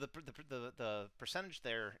 okay. So the percentage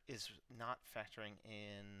there is not factoring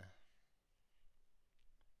in.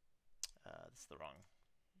 This is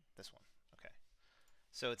this one. Okay.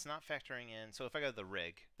 So it's not factoring in. So if I go to the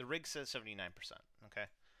rig says 79%. Okay.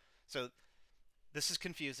 So this is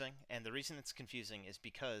confusing, and the reason it's confusing is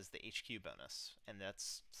because the HQ bonus, and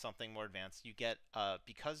that's something more advanced. You get,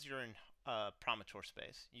 because you're in Promotor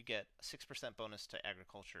space, you get a 6% bonus to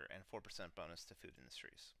agriculture and 4% bonus to food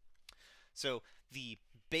industries. So the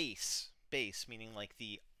base, meaning like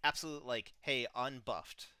the absolute, like, hey,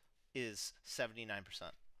 unbuffed, is 79%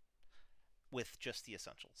 with just the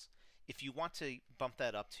essentials. If you want to bump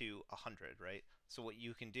that up to 100, right? So what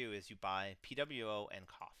you can do is you buy PWO and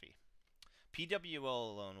coffee. PWO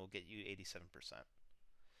alone will get you 87%.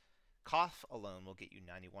 Cough alone will get you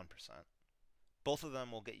 91%. Both of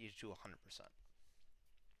them will get you to 100%.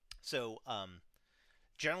 So,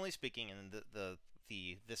 generally speaking, and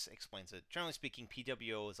this explains it. Generally speaking,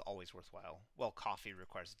 PWO is always worthwhile, while coffee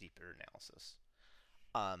requires deeper analysis.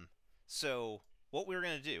 So what we're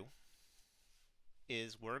going to do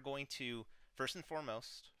is we're going to first and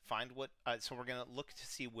foremost find what. So we're going to look to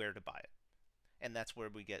see where to buy it, and that's where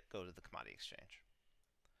we go to the commodity exchange.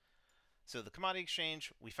 So the commodity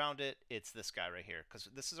exchange, we found it. It's this guy right here, because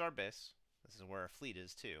this is our base. This is where our fleet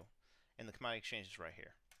is too, and the commodity exchange is right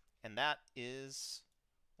here. And that is,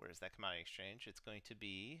 where is that commodity exchange? It's going to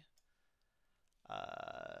be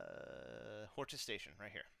Hortus Station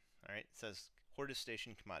right here. All right, it says Hortus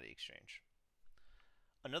Station Commodity Exchange.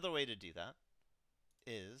 Another way to do that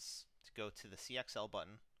is to go to the CXL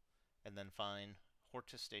button and then find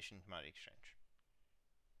Hortus Station Commodity Exchange.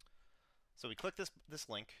 So we click this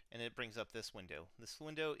link and it brings up this window. This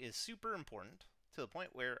window is super important to the point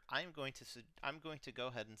where I'm going to go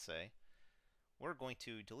ahead and say we're going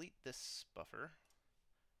to delete this buffer.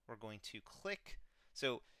 We're going to click.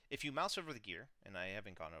 So if you mouse over the gear, and I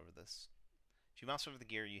haven't gone over this, if you mouse over the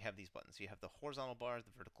gear, you have these buttons. You have the horizontal bar,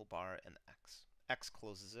 the vertical bar, and the X. X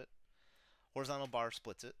closes it. Horizontal bar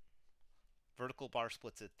splits it. Vertical bar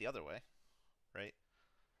splits it the other way, right?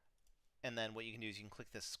 And then what you can do is you can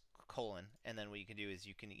click this colon, and then what you can do is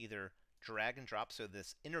you can either drag and drop. So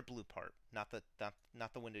this inner blue part, not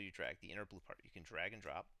the window you drag, the inner blue part, you can drag and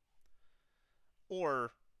drop,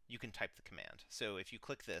 or you can type the command. So if you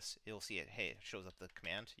click this, you'll see it. Hey, it shows up the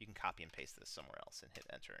command. You can copy and paste this somewhere else and hit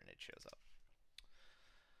enter, and it shows up.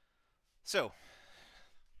 So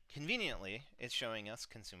conveniently, it's showing us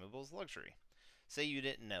consumables luxury. Say you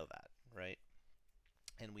didn't know that, right?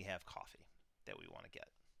 and we have coffee that we want to get.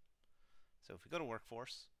 So if we go to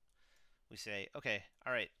workforce, we say, okay,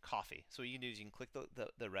 all right, coffee. So what you can do is you can click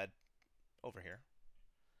the red over here,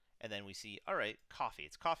 and then we see, all right, coffee.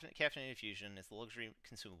 It's caffeinated infusion. It's the luxury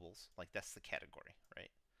consumables. Like, that's the category, right?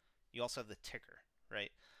 You also have the ticker,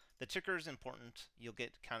 right? The ticker is important. You'll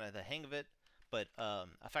get kind of the hang of it, but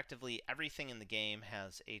effectively everything in the game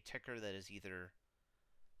has a ticker that is either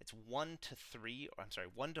it's 1 to 3, or I'm sorry,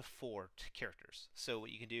 1 to 4 characters. So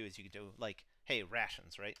what you can do is you can do like, hey,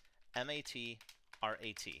 rations, right?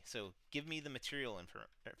 MAT-RAT. So give me the material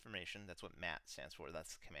information. That's what MAT stands for.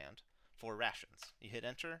 That's the command for rations. You hit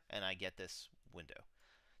enter, and I get this window.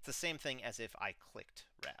 It's the same thing as if I clicked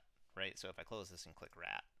rat, right? So if I close this and click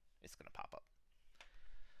rat, it's going to pop up.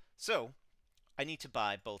 So I need to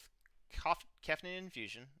buy both caffeinated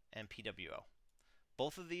infusion and PWO.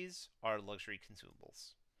 Both of these are luxury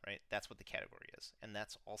consumables, right? That's what the category is, and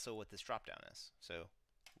that's also what this dropdown is. So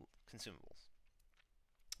consumables.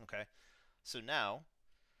 Okay. So now,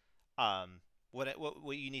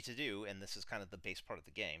 what you need to do, and this is kind of the base part of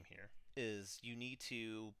the game here, is you need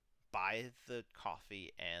to buy the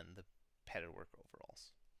coffee and the padded work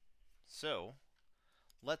overalls. So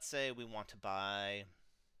let's say we want to buy.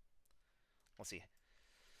 Let's see.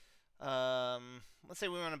 Let's say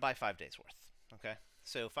we want to buy 5 days worth. Okay.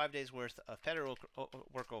 So 5 days worth of padded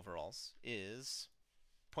work overalls is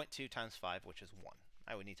 0.2 times 5, which is 1.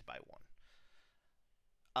 I would need to buy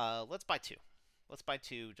 1. Let's buy 2. Let's buy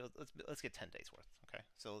 2. Let's get 10 days worth. Okay.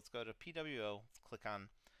 So let's go to PWO. Click on.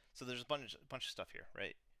 So there's a bunch of stuff here,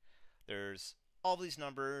 right? There's all these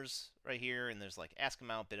numbers right here, and there's like ask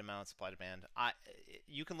amount, bid amount, supply demand.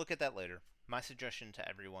 You can look at that later. My suggestion to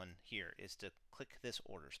everyone here is to click this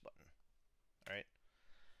orders button. All right.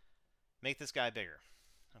 Make this guy bigger.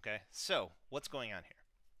 Okay. So what's going on here?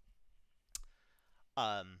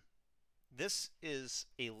 This is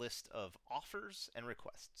a list of offers and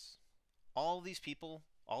requests. All these people,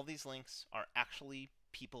 all these links are actually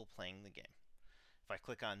people playing the game. If I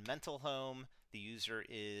click on Mental Home, the user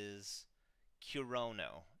is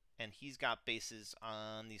Kurono, and he's got bases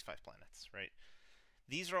on these 5 planets, right?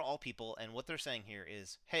 These are all people, and what they're saying here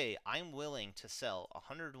is, hey, I'm willing to sell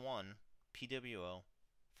 101 PWO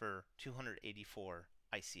for 284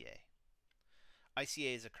 ICA.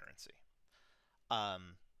 ICA is a currency.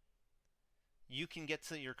 You can get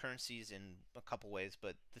to your currencies in a couple ways,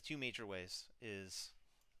 but the 2 major ways is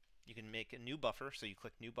you can make a new buffer. So you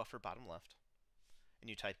click new buffer bottom left, and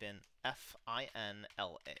you type in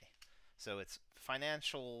FINLA. So it's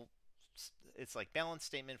financial, it's like balance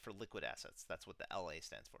statement for liquid assets. That's what the LA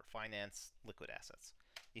stands for, finance liquid assets.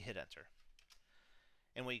 You hit enter.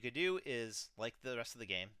 And what you could do is, like the rest of the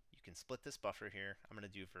game, you can split this buffer here. I'm going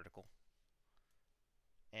to do vertical.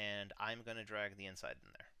 And I'm going to drag the inside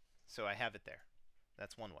in there. So I have it there.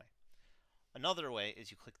 That's one way. Another way is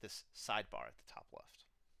you click this sidebar at the top left.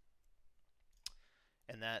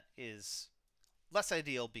 And that is less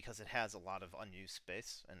ideal because it has a lot of unused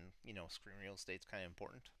space, and screen real estate's kind of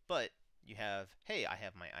important. But you have, hey, I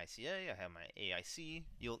have my ICA, I have my AIC.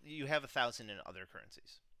 You have 1,000 in other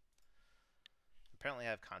currencies. Apparently I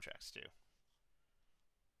have contracts too.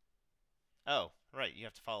 Oh, right, you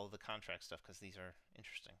have to follow the contract stuff because these are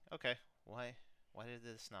interesting. Okay, why did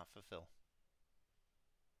this not fulfill?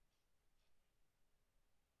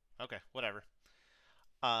 Okay, whatever.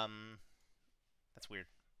 That's weird.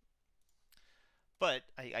 But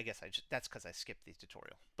I guess that's because I skipped the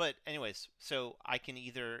tutorial. But anyways, so I can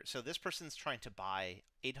so this person's trying to buy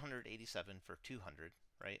 887 for 200,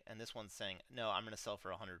 right? And this one's saying, no, I'm going to sell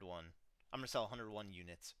for 101. I'm going to sell 101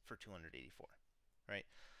 units for 284, right?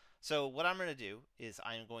 So what I'm going to do is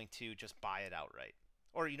I'm going to just buy it outright.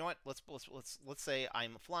 Or you know what? Let's say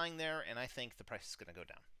I'm flying there and I think the price is going to go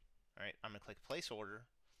down. All right, I'm going to click place order.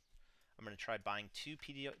 I'm going to try buying 2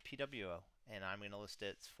 PWO, and I'm going to list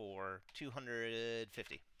it for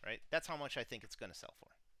 250. Right? That's how much I think it's going to sell for.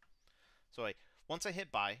 So once I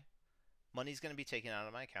hit buy, money's going to be taken out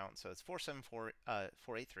of my account. So it's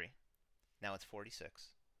 474,483. Now it's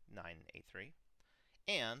 46,983,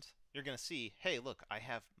 and you're going to see, hey, look,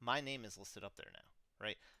 my name is listed up there now.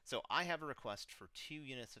 Right? So I have a request for 2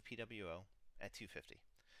 units of PWO at 250.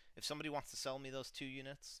 If somebody wants to sell me those 2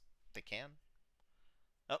 units, they can.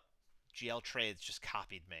 Oh, GL Trades just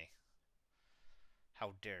copied me.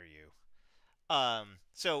 How dare you?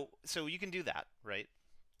 So you can do that, right?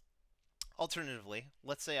 Alternatively,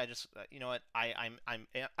 let's say I just, you know what,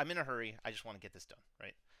 I'm in a hurry. I just want to get this done,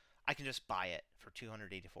 right? I can just buy it for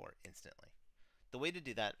 284 instantly. The way to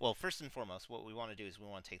do that, well, first and foremost, what we want to do is we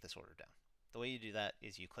want to take this order down. The way you do that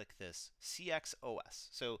is you click this CXOS.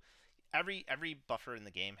 So every buffer in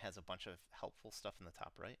the game has a bunch of helpful stuff in the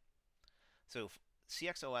top right. So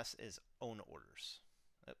CXOS is own orders.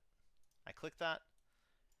 I click that.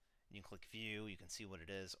 You can click view. You can see what it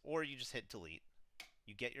is, or you just hit delete.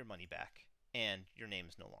 You get your money back, and your name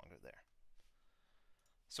is no longer there.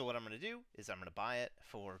 So what I'm going to do is I'm going to buy it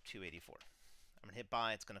for $284. I'm going to hit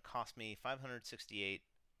buy. It's going to cost me $568.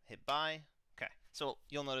 Hit buy. Okay. So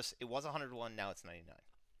you'll notice it was 101. Now it's 99.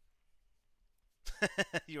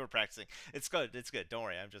 You were practicing. It's good. It's good. Don't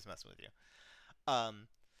worry. I'm just messing with you.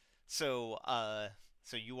 So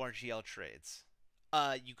URGL trades.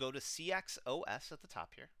 You go to CXOS at the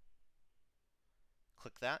top here.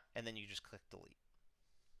 Click that, and then you just click delete.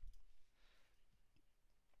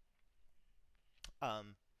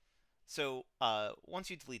 Once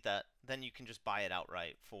you delete that, then you can just buy it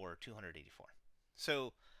outright for $284.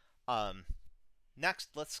 So next,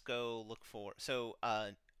 let's go look for.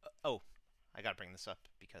 Oh, I gotta bring this up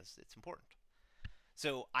because it's important.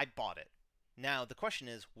 So I bought it. Now the question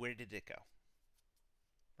is, where did it go?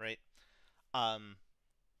 Right?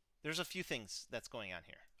 There's a few things that's going on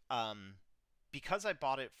here. Because I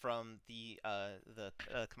bought it from the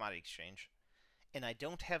commodity exchange, and I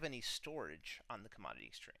don't have any storage on the commodity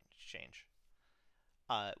exchange.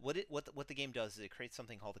 What the game does is it creates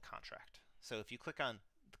something called a contract. So if you click on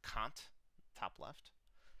the cont, top left,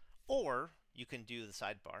 or you can do the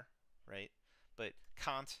sidebar, right? But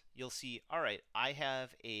cont, you'll see, all right, I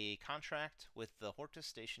have a contract with the Hortus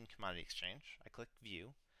Station Commodity Exchange. I click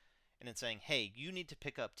view, and it's saying, hey, you need to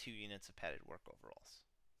pick up 2 units of padded work overalls.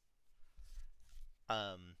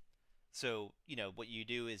 So what you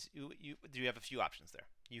do is you have a few options there.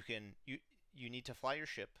 You need to fly your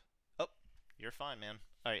ship. Oh, you're fine, man.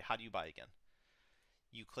 All right, how do you buy again?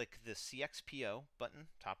 You click the CXPO button,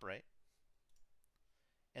 top right,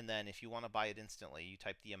 and then if you want to buy it instantly, you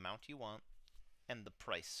type the amount you want and the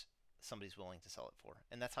price somebody's willing to sell it for,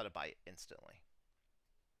 and that's how to buy it instantly.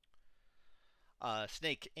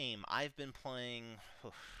 Snake Aim. I've been playing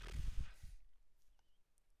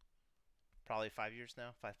probably 5 years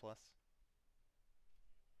now, 5 plus.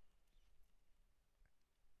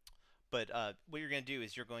 But what you're going to do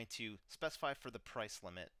is you're going to specify for the price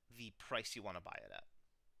limit the price you want to buy it at,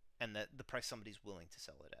 and the price somebody's willing to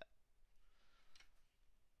sell it at.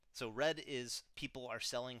 So red is people are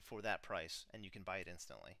selling for that price, and you can buy it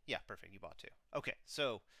instantly. Yeah, perfect. You bought 2. Okay,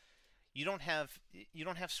 so you don't have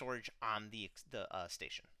storage on the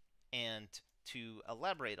station. And to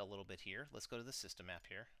elaborate a little bit here, let's go to the system app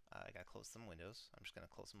here. I gotta close some windows. I'm just gonna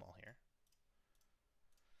close them all here.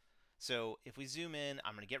 So if we zoom in,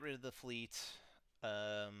 I'm going to get rid of the fleet,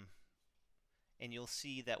 and you'll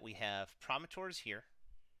see that we have Promontours here,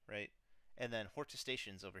 right? And then Hortus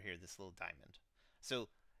Stations over here, this little diamond. So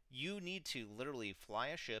you need to literally fly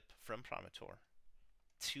a ship from Promontour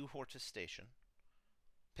to Hortus Station,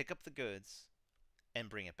 pick up the goods, and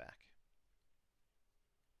bring it back.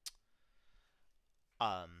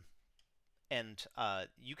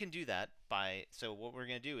 You can do that by, so what we're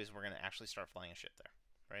going to do is we're going to actually start flying a ship there.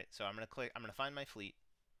 Right, so I'm going to find my fleet,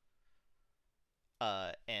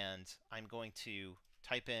 and I'm going to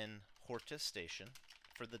type in Hortus Station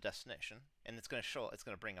for the destination, and it's going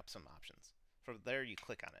to bring up some options. From there, you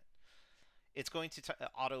click on it. It's going to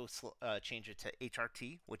auto change it to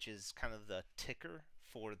HRT, which is kind of the ticker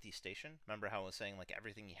for the station. Remember how I was saying like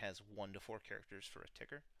everything has 1 to 4 characters for a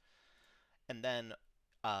ticker? And then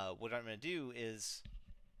what I'm going to do is,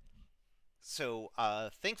 so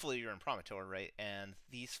thankfully you're in Promontour, right? And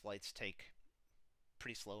these flights take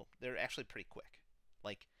pretty slow. They're actually pretty quick.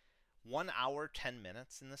 Like 1 hour, 10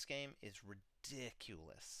 minutes in this game is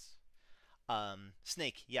ridiculous.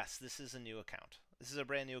 Snake, yes, this is a new account. This is a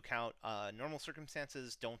brand new account. Normal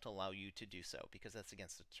circumstances don't allow you to do so because that's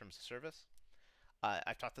against the terms of service.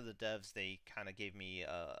 I've talked to the devs. They kind of gave me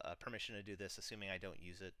a permission to do this, assuming I don't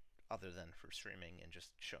use it other than for streaming and just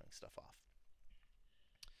showing stuff off.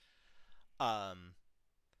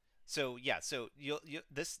 So yeah, so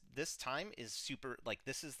this time is super, like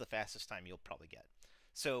this is the fastest time you'll probably get.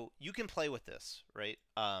 So you can play with this, right?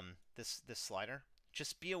 This slider.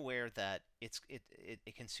 Just be aware that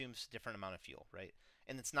it consumes a different amount of fuel, right?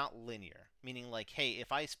 And it's not linear, meaning like, hey,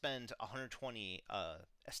 if I spend 120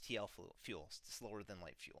 STL fuel, slower than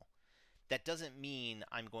light fuel, that doesn't mean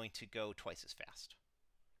I'm going to go twice as fast,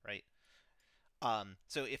 right?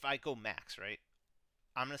 So if I go max, right,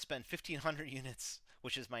 I'm going to spend 1,500 units,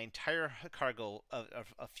 which is my entire cargo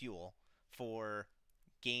of fuel, for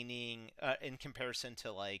gaining, in comparison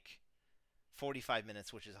to like 45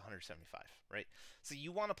 minutes, which is 175, right? So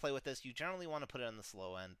you want to play with this. You generally want to put it on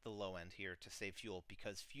the low end here to save fuel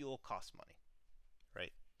because fuel costs money,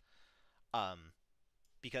 right?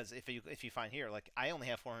 because if you find here, like I only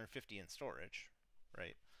have 450 in storage,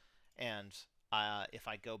 right? And if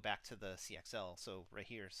I go back to the CXL, so right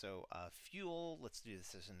here, so fuel, let's do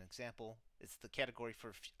this as an example. It's the category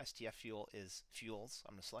for STF fuel is fuels.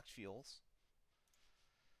 I'm going to select fuels.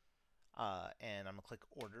 And I'm going to click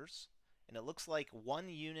orders. And it looks like 1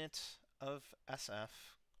 unit of SF,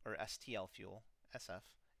 or STL fuel, SF,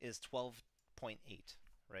 is 12.8,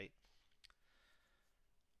 right?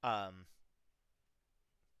 Um,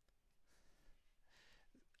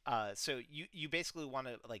 so you basically want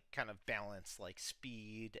to like kind of balance like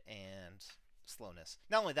speed and slowness.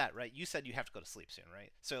 Not only that, right? You said you have to go to sleep soon,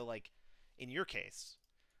 right? So like in your case,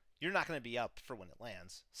 you're not going to be up for when it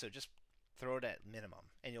lands. So just throw it at minimum,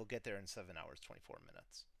 and you'll get there in 7 hours 24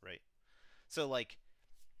 minutes, right? So like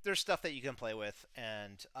there's stuff that you can play with,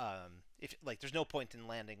 and if like there's no point in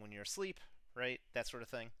landing when you're asleep, right? That sort of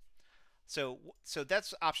thing. So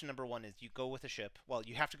that's option number one is you go with a ship. Well,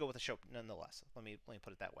 you have to go with a ship nonetheless. Let me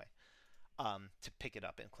put it that way. To pick it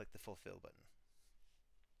up and click the fulfill button.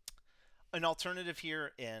 An alternative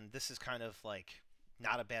here, and this is kind of like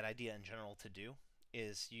not a bad idea in general to do,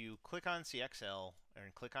 is you click on CXL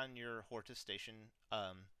and click on your Hortus Station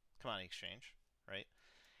commodity exchange, right?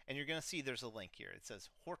 And you're going to see there's a link here. It says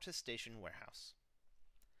Hortus Station Warehouse.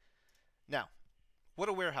 Now, what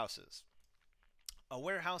a warehouse is. A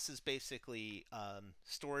warehouse is basically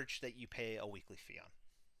storage that you pay a weekly fee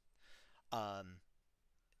on.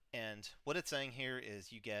 And what it's saying here is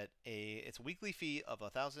you get it's a weekly fee of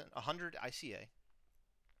 100 ICA,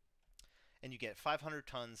 and you get 500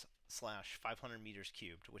 tons slash 500 meters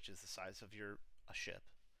cubed, which is the size of your a ship,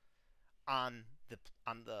 on the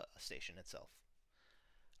station itself.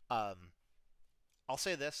 I'll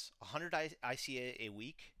say this: 100 ICA a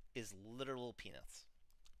week is literal peanuts,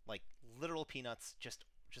 like literal peanuts. Just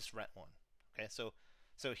rent one. Okay, so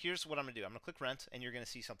here's what I'm gonna do. I'm gonna click rent, and you're gonna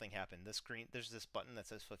see something happen. This screen, there's this button that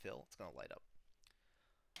says fulfill. It's gonna light up.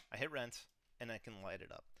 I hit rent, and I can light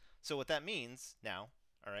it up. So what that means now,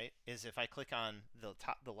 all right, is if I click on the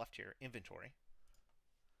left here, inventory,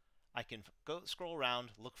 I can go scroll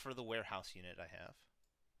around, look for the warehouse unit I have,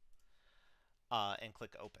 and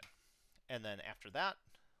click open. And then after that,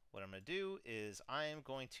 what I'm going to do is I'm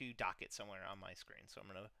going to dock it somewhere on my screen. So I'm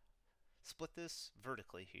going to split this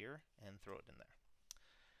vertically here and throw it in there.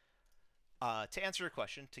 To answer your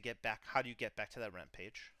question, to get back, how do you get back to that rent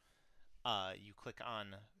page? You click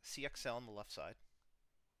on CXL on the left side,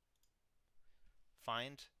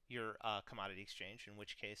 find your commodity exchange, in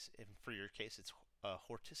which case, for your case, it's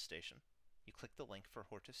Hortus Station. You click the link for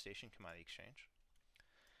Hortus Station Commodity Exchange.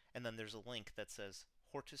 And then there's a link that says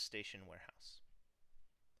Hortus Station Warehouse.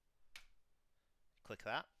 Click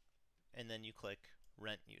that, and then you click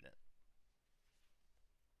Rent Unit.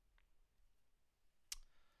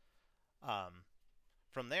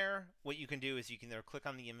 From there, what you can do is you can either click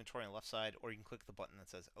on the inventory on the left side, or you can click the button that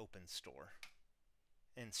says Open Store.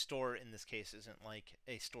 And store in this case isn't like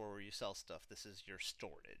a store where you sell stuff. This is your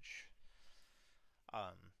storage.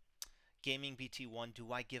 Gaming BT1,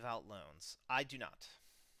 do I give out loans? I do not.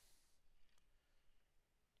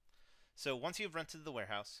 So once you've rented the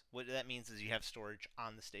warehouse, what that means is you have storage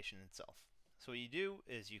on the station itself. So what you do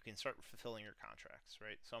is you can start fulfilling your contracts,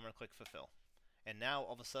 right? So I'm going to click fulfill. And now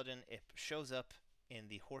all of a sudden it shows up in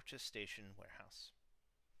the Hortus Station warehouse.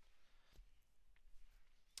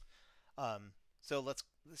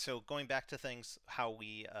 So going back to things, how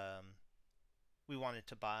we wanted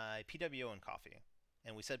to buy PWO and coffee.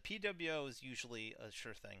 And we said PWO is usually a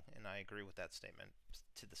sure thing, and I agree with that statement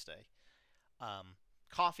to this day.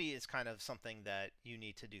 Coffee is kind of something that you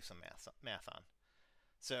need to do some math on.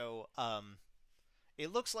 So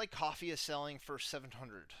it looks like coffee is selling for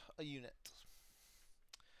 700 a unit,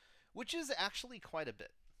 which is actually quite a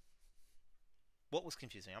bit. What was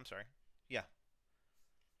confusing? I'm sorry. Yeah.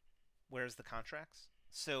 Where's the contracts?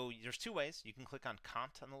 So there's two ways. You can click on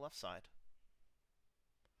Cont on the left side,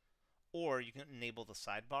 or you can enable the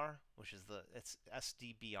sidebar, which is it's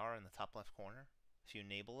SDBR in the top left corner. If you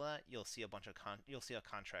enable that, you'll see a bunch of you'll see a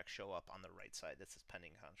contract show up on the right side that says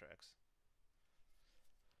pending contracts.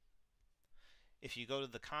 If you go to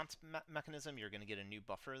the Cont mechanism, you're going to get a new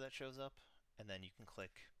buffer that shows up, and then you can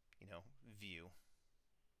click, view,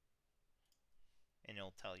 and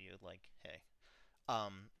it'll tell you like, hey,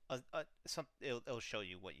 it'll show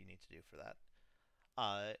you what you need to do for that.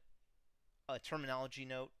 A terminology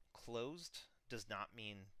note: closed does not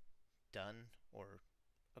mean done or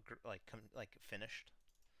like finished.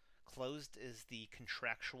 Closed is the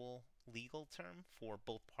contractual legal term for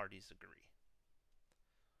both parties agree.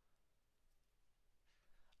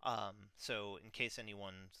 So in case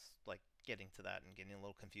anyone's like getting to that and getting a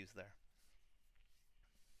little confused there.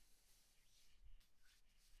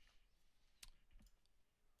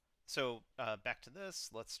 So back to this.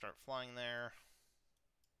 Let's start flying there.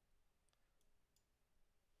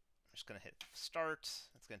 I'm just going to hit start.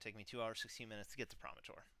 It's going to take me 2 hours, 16 minutes to get to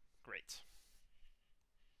Promontory. Great.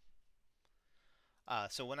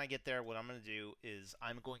 So when I get there, what I'm going to do is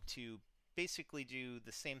I'm going to basically do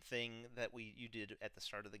the same thing that you did at the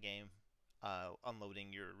start of the game,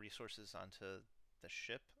 unloading your resources onto the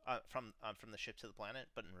ship from the ship to the planet,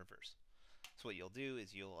 but in reverse. So what you'll do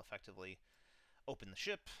is you'll effectively open the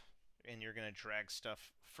ship, and you're going to drag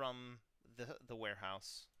stuff from the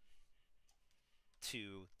warehouse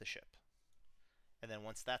to the ship. And then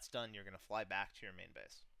once that's done, you're going to fly back to your main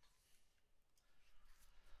base.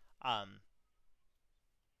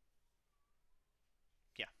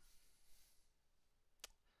 Yeah.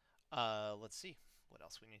 Let's see what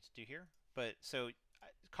else we need to do here. But so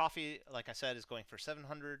coffee, like I said, is going for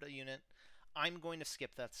 700 a unit. I'm going to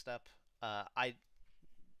skip that step.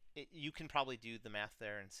 You can probably do the math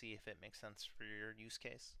there and see if it makes sense for your use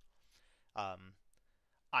case.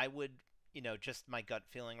 I would, just my gut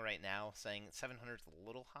feeling right now saying 700 is a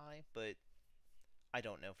little high, but I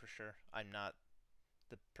don't know for sure. I'm not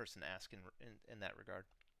the person to ask in that regard.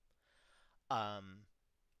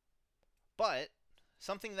 But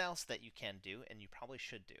something else that you can do, and you probably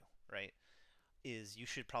should do, right, is you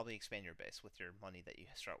should probably expand your base with your money that you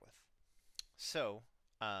start with. So,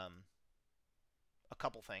 a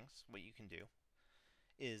couple things. What you can do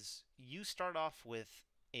is you start off with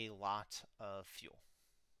a lot of fuel.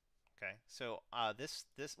 Okay, so this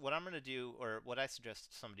what I'm going to do, or what I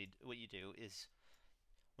suggest somebody what you do is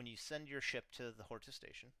when you send your ship to the Horta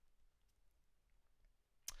station,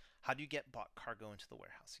 how do you get bought cargo into the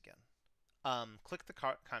warehouse again? Click the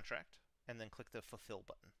contract and then click the fulfill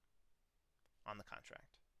button on the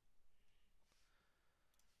contract.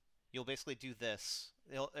 You'll basically do this.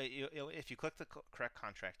 If you click the correct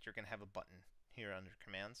contract, you're going to have a button here under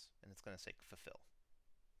commands, and it's going to say fulfill.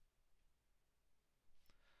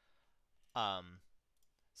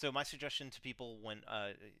 So my suggestion to people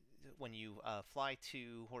when you fly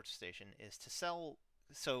to Horta Station is to sell.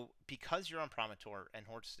 So because you're on Promontory and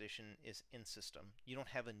Horta Station is in system, you don't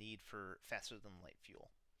have a need for faster than light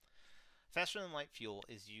fuel. Faster than light fuel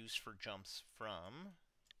is used for jumps from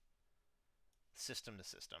system to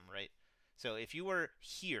system, right? So if you were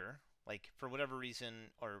here, like for whatever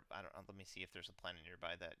reason, or I don't know, let me see if there's a planet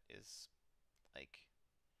nearby that is like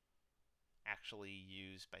actually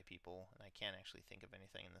used by people, and I can't actually think of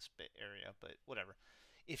anything in this area, but whatever.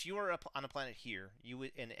 If you were up on a planet here, you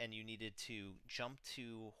would and you needed to jump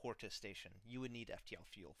to Horta Station, you would need FTL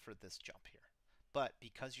fuel for this jump here. But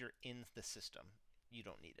because you're in the system, you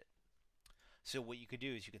don't need it. So what you could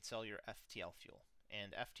do is you could sell your FTL fuel,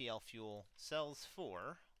 and FTL fuel sells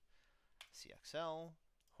for CXL,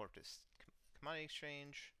 Horta Commodity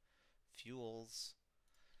Exchange, fuels.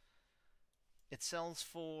 It sells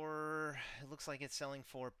for, it looks like it's selling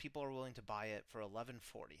for, people are willing to buy it for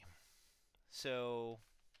 1140. So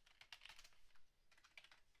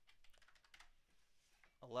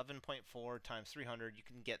 11.4 times 300, you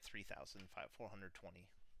can get 3,420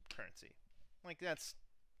 currency. Like it's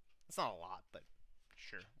not a lot, but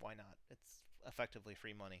sure, why not? It's effectively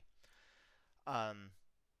free money. And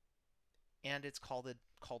it's called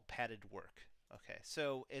padded work. Okay,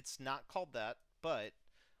 so it's not called that, but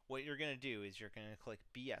what you're going to do is you're going to click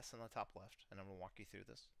BS on the top left, and I'm going to walk you through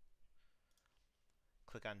this.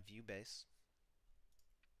 Click on View Base.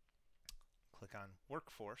 Click on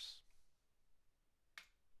Workforce.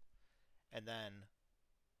 And then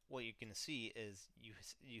what you're going to see is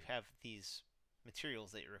you have these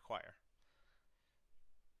materials that you require.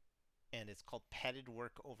 And it's called Padded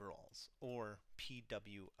Work Overalls, or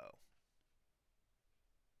PWO.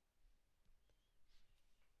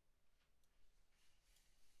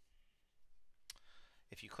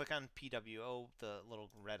 If you click on PWO, the little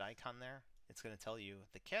red icon there, it's going to tell you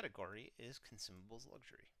the category is Consumables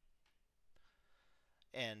Luxury.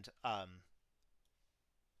 And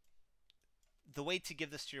the way to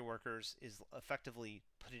give this to your workers is effectively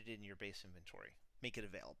put it in your base inventory. Make it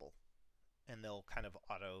available. And they'll kind of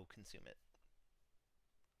auto-consume it.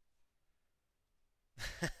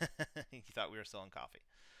 You thought we were selling coffee.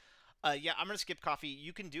 Yeah, I'm going to skip coffee.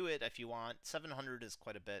 You can do it if you want. 700 is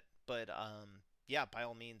quite a bit. But yeah, by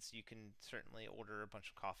all means, you can certainly order a bunch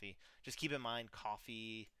of coffee. Just keep in mind,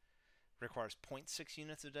 coffee requires 0.6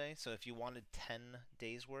 units a day. So if you wanted 10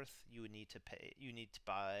 days worth, you would need to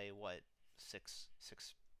buy what, six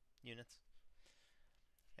units.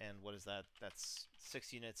 And what is that? That's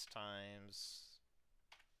 6 units times,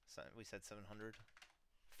 we said 700,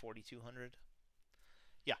 4,200.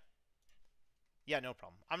 Yeah, no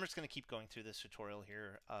problem. I'm just going to keep going through this tutorial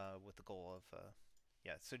here with the goal of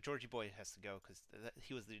Yeah, so Georgie Boy has to go because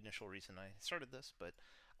he was the initial reason I started this. But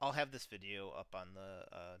I'll have this video up on the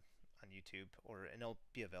on YouTube, and it'll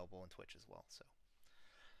be available on Twitch as well.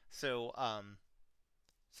 So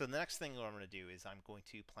so the next thing I'm going to do is I'm going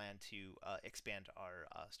to plan to expand our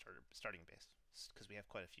starting base because we have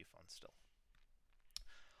quite a few funds still.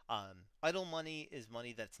 Idle money is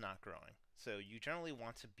money that's not growing. So you generally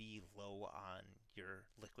want to be low on your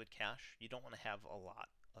liquid cash. You don't want to have a lot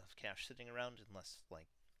of cash sitting around unless like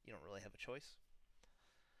you don't really have a choice.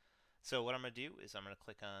 So what I'm going to do is I'm going to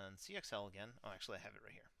click on CXL again. Oh, actually I have it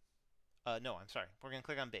right here. No, I'm sorry. We're going to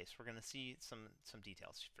click on base. We're going to see some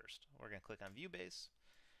details first. We're going to click on view base,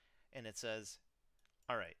 and it says,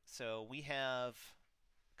 all right, so we have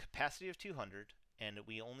capacity of 200, and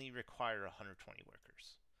we only require 120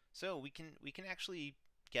 workers. So we can actually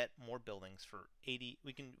get more buildings for 80.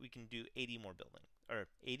 We can do 80 more building or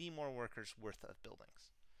 80 more workers worth of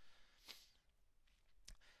buildings.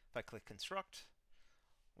 If I click construct,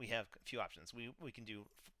 we have a few options. We can do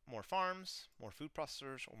more farms, more food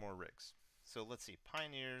processors, or more rigs. So let's see.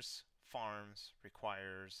 Pioneers farms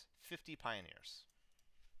requires 50 pioneers.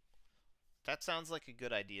 That sounds like a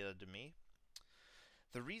good idea to me.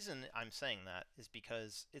 The reason I'm saying that is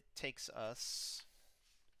because it takes us,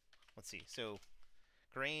 let's see, so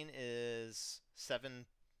grain is 7,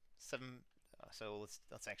 so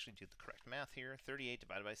let's actually do the correct math here. 38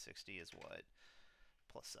 divided by 60 is what?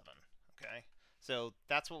 Plus 7, okay? So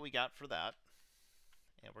that's what we got for that.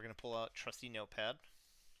 And we're going to pull out trusty notepad.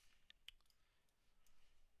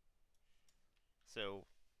 So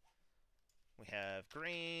we have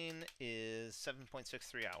grain is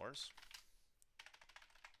 7.63 hours.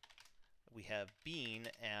 We have bean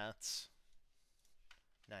at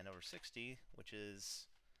 9 over 60, which is,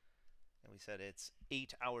 and we said it's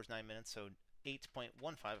 8 hours 9 minutes, so 8.15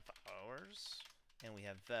 hours. And we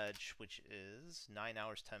have veg, which is 9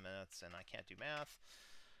 hours 10 minutes, and I can't do math.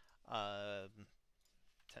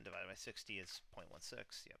 10 divided by 60 is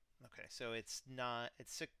 0.16. Yep. Okay, so it's 9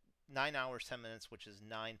 hours 10 minutes, which is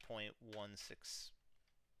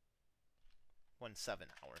 9.1617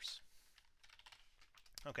 hours.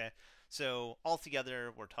 Okay, so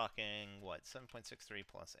altogether we're talking what? 7.63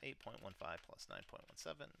 plus 8.15 plus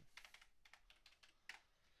 9.17.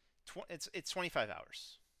 It's 25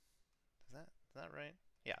 hours. Is that right?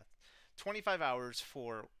 Yeah, 25 hours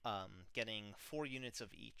for getting 4 units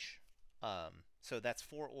of each. So that's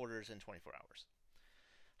 4 orders in 24 hours.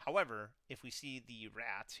 However, if we see the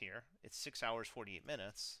rat here, it's 6 hours 48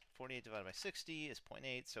 minutes. 48 divided by 60 is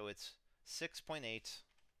 0.8, so it's 6.8.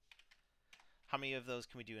 How many of those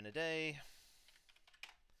can we do in a day?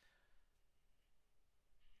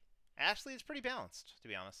 Actually, it's pretty balanced, to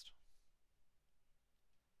be honest.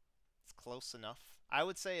 It's close enough. I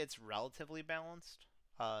would say it's relatively balanced,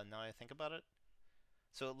 now that I think about it.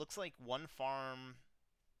 So it looks like one farm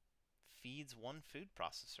feeds one food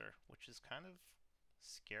processor, which is kind of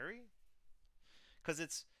scary. Because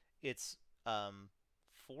it's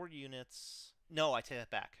 4 units. No, I take that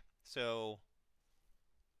back. So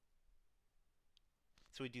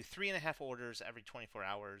we do 3.5 orders every 24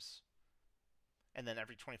 hours. And then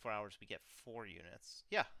every 24 hours we get 4 units.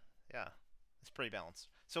 Yeah. It's pretty balanced.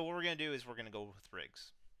 So what we're going to do is we're going to go with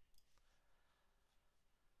rigs.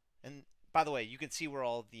 And by the way, you can see where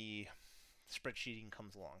all the spreadsheeting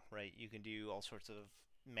comes along, right? You can do all sorts of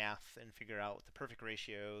math and figure out the perfect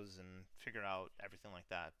ratios and figure out everything like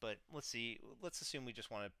that. But let's see. Let's assume we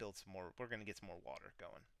just want to build some more. We're going to get some more water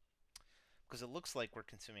going. Because it looks like we're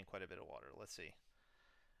consuming quite a bit of water. Let's see.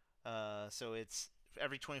 So it's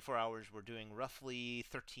every 24 hours we're doing roughly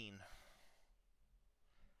 13.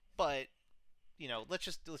 But you know, let's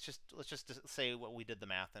just say what we did the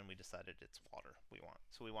math and we decided it's water we want.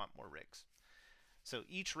 So we want more rigs. So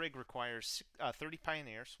each rig requires 30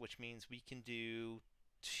 pioneers, which means we can do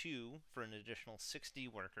 2 for an additional 60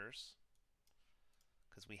 workers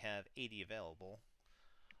because we have 80 available.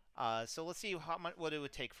 So let's see what it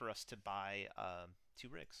would take for us to buy 2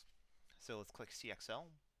 rigs. So let's click CXL.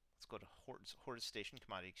 Let's go to Hortus Station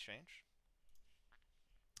Commodity Exchange.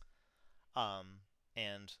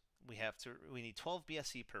 And we need 12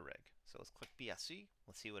 BSC per rig. So let's click BSC.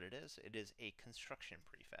 Let's see what it is. It is a construction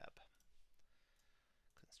prefab.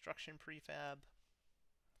 Construction prefab.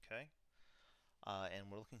 Okay.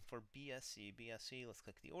 And we're looking for BSC. BSC. Let's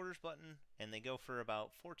click the orders button, and they go for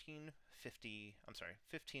about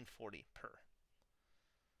 1540 per.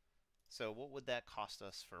 So what would that cost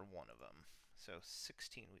us for one of them? So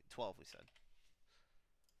 12 we said.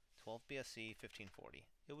 12 BSC, 1540.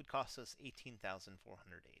 It would cost us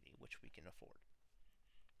 18,480, which we can afford.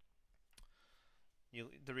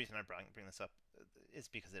 The reason I bring this up is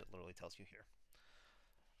because it literally tells you here.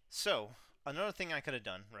 So another thing I could have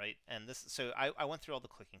done, right? And this, so I went through all the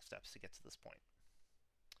clicking steps to get to this point.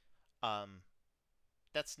 Um,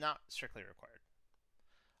 that's not strictly required.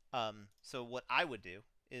 So what I would do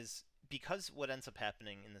is, because what ends up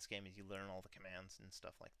happening in this game is you learn all the commands and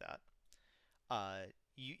stuff like that.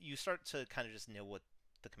 You start to kind of just know what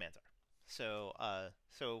the commands are. So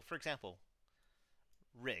for example,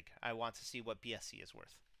 rig. I want to see what BSC is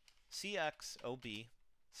worth. CXOB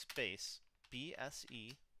space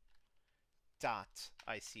BSE dot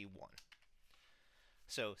IC1.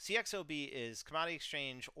 So CXOB is Commodity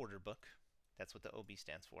Exchange Order Book. That's what the OB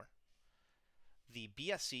stands for. The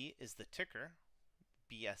BSC is the ticker.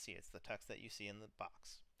 BSC is the text that you see in the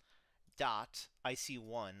box. Dot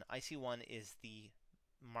IC1. IC1 is the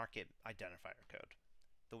market identifier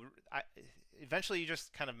code. Eventually you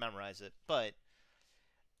just kind of memorize it, but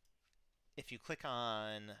if you click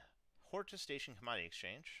on Horta Station Commodity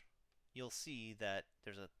Exchange, you'll see that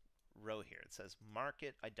there's a row here. It says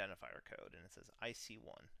Market Identifier Code, and it says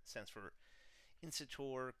IC1. It stands for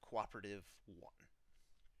Institutor Cooperative 1.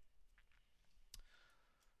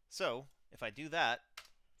 So if I do that,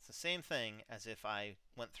 it's the same thing as if I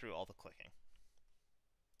went through all the clicking.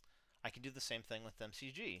 I can do the same thing with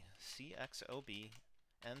MCG. CXOB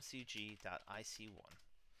MCG.IC1.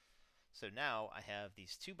 So now I have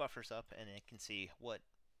these two buffers up, and it can see what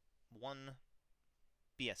one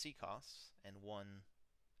BSC costs and one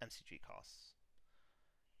MCG costs.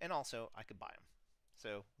 And also, I could buy them.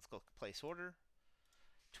 So let's go place order,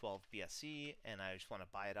 12 BSC, and I just want to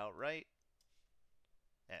buy it outright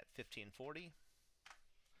at 1540.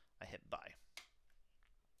 I hit buy.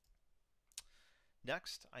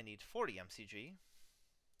 Next, I need 40 MCG,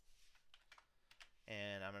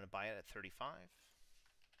 and I'm going to buy it at 35,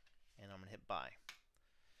 and I'm going to hit buy.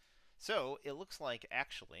 So it looks like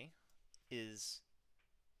actually is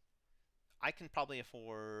I can probably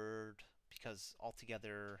afford, because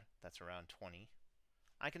altogether that's around 20,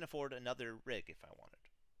 I can afford another rig if I wanted.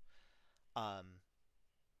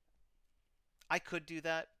 I could do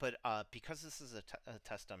that, but because this is a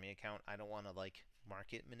test dummy account, I don't want to like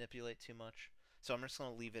market manipulate too much. So I'm just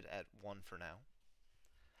going to leave it at 1 for now.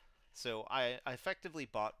 So I effectively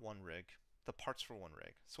bought one rig, the parts for one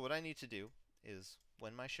rig. So what I need to do is,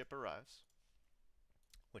 when my ship arrives,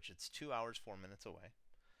 which it's 2 hours 4 minutes away,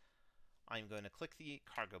 I'm going to click the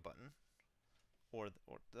cargo button, or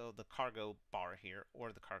the cargo bar here,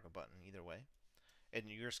 or the cargo button, either way. And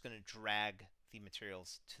you're just going to drag the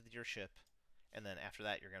materials to your ship, and then after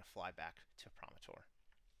that you're going to fly back to Promontory.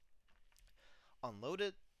 Unload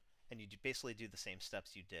it, and you basically do the same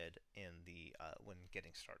steps you did in the when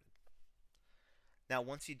getting started. Now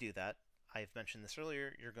once you do that, I've mentioned this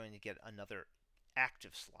earlier, you're going to get another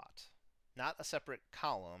active slot. Not a separate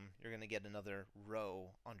column, you're going to get another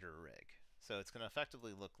row under a rig. So it's going to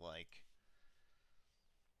effectively look like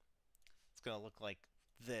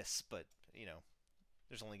this, but you know,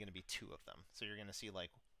 there's only going to be 2 of them. So you're going to see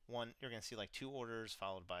like two orders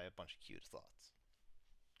followed by a bunch of queued slots.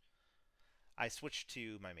 I switched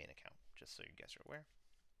to my main account, just so you guys are aware.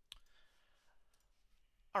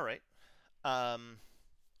 All right.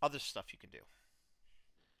 Other stuff you can do.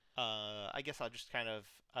 I guess I'll just kind of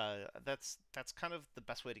that's kind of the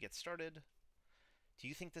best way to get started. Do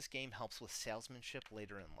you think this game helps with salesmanship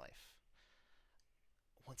later in life?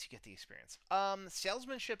 Once you get the experience.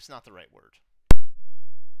 Salesmanship's not the right word.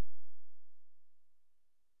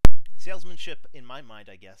 Salesmanship, in my mind,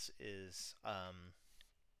 I guess, is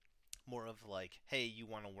more of like, hey, you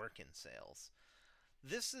want to work in sales.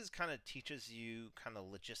 This is kind of teaches you kind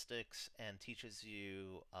of logistics and teaches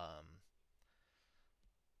you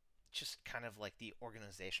just kind of like the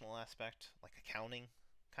organizational aspect, like accounting,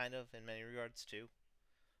 kind of in many regards too,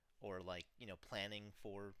 or like planning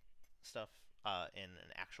for stuff in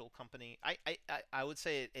an actual company. I would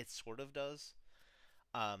say it sort of does.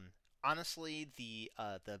 Honestly, the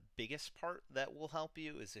biggest part that will help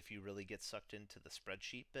you is if you really get sucked into the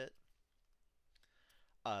spreadsheet bit.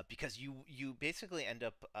 Because you basically end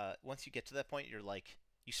up once you get to that point,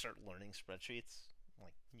 you start learning spreadsheets.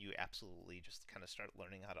 Like you absolutely just kind of start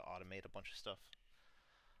learning how to automate a bunch of stuff.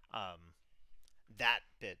 That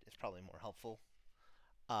bit is probably more helpful.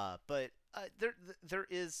 But there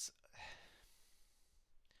is.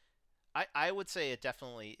 I would say it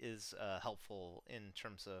definitely is helpful in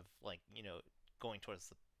terms of like going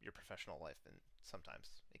towards your professional life, and sometimes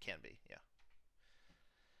it can be, yeah.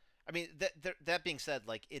 I mean, that being said,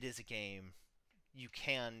 like it is a game, you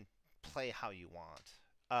can play how you want.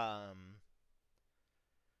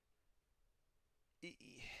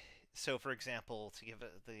 So, for example, to give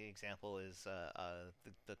the example is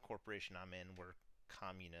the corporation I'm in. We're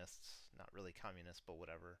communists, not really communists, but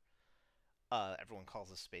whatever. Everyone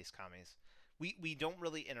calls us space commies. We don't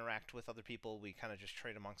really interact with other people. We kind of just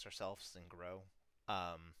trade amongst ourselves and grow.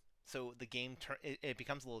 So the game it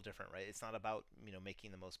becomes a little different, right? It's not about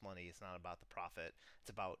making the most money. It's not about the profit. It's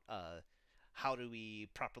about how do we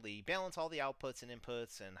properly balance all the outputs and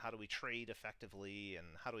inputs, and how do we trade effectively, and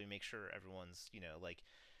how do we make sure everyone's like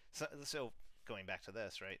so going back to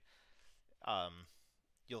this, right? Um,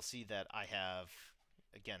 you'll see that I have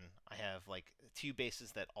like two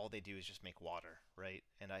bases that all they do is just make water, right?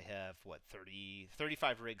 And I have what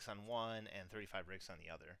 35 rigs on one and 35 rigs on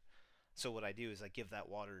the other. So what I do is I give that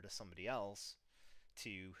water to somebody else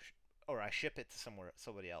to or I ship it to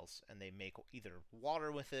somebody else, and they make either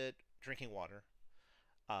water with it, drinking water,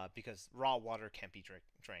 because raw water can't be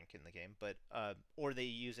drank in the game, but or they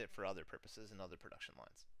use it for other purposes and other production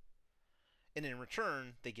lines. And in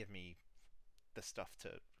return, they give me the stuff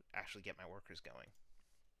to actually get my workers going.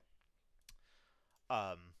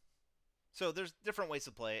 Um, so there's different ways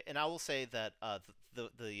to play it, and I will say that the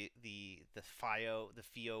FIO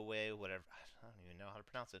way, whatever, I don't even know how to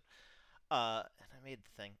pronounce it. And I made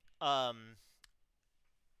the thing.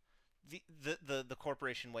 The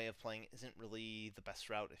corporation way of playing isn't really the best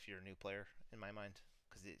route if you're a new player, in my mind,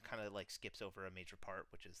 because it kind of like skips over a major part,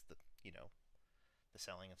 which is the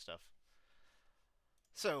selling of stuff.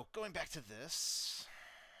 So going back to this,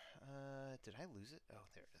 did I lose it? Oh,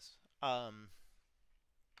 there it is. I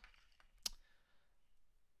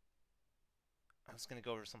was gonna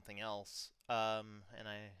go over something else, and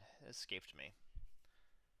it escaped me.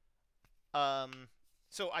 Um,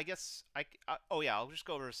 so I guess oh yeah, I'll just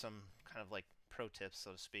go over some kind of like pro tips,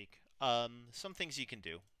 so to speak. Some things you can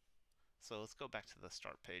do. So let's go back to the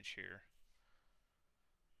start page here.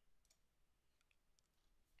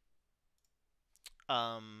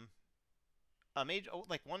 Um,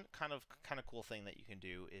 like one kind of cool thing that you can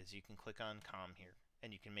do is you can click on com here,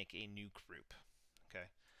 and you can make a new group. Okay,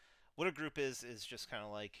 what a group is just kind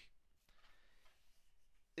of like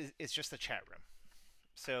it's just a chat room.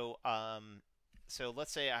 So so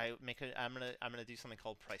let's say I'm gonna do something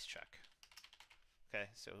called price check. Okay,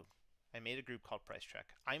 so I made a group called price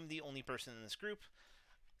check. I'm the only person in this group.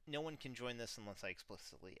 No one can join this unless I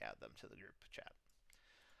explicitly add them to the group chat.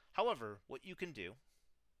 However, what you can do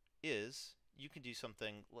is you can do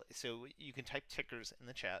something, so you can type tickers in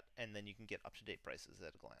the chat, and then you can get up-to-date prices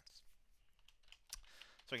at a glance.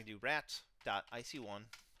 So I can do rat.ic1,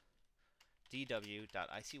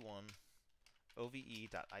 dw.ic1,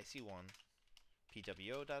 ove.ic1,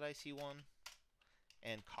 pwo.ic1,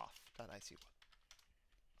 and cough.ic1.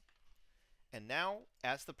 And now,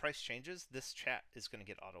 as the price changes, this chat is going to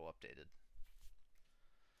get auto-updated.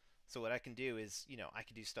 So what I can do is, I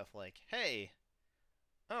can do stuff like, hey,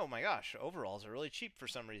 oh my gosh, overalls are really cheap for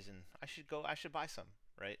some reason. I should buy some,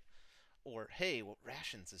 right? Or, hey, well,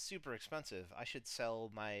 rations is super expensive. I should sell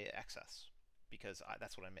my excess because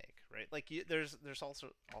that's what I make, right? Like, there's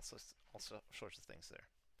also sorts of things there.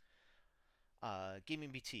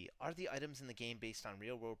 Gaming BT. Are the items in the game based on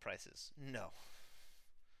real world prices? No.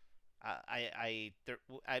 I'm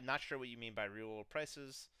not sure what you mean by real world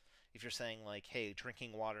prices. If you're saying like, hey,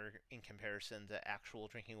 drinking water in comparison to actual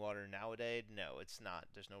drinking water nowadays, no, it's not.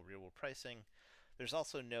 There's no real world pricing. There's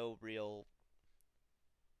also no real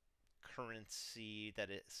currency that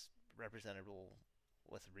is representable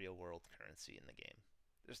with real world currency in the game.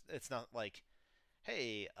 It's not like,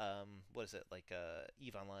 hey, what is it like?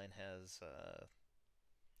 Eve Online has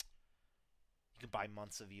you can buy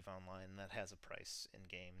months of Eve Online and that has a price in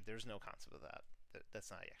game. There's no concept of that. That's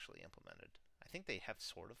not actually implemented. I think they have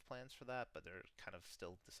sort of plans for that, but they're kind of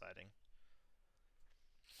still deciding.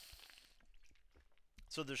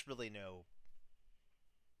 So there's really no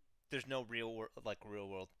real world like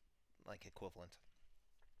equivalent.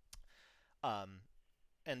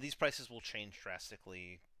 And these prices will change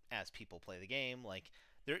drastically as people play the game. Like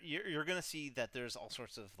you're gonna see that there's all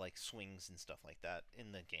sorts of like swings and stuff like that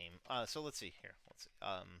in the game. So let's see here. Let's see.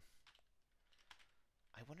 I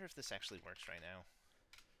wonder if this actually works right now.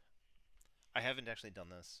 I haven't actually done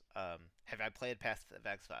this. Have I played Path of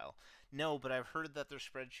Exile? No, but I've heard that their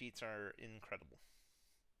spreadsheets are incredible.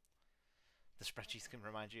 The spreadsheets can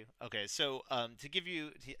remind you. Okay, so to give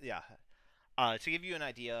you an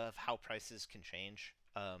idea of how prices can change,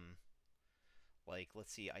 like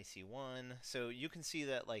let's see IC1. So you can see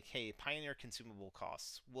that like, hey, Pioneer consumable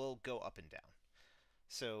costs will go up and down.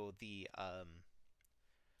 So the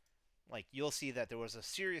like you'll see that there was a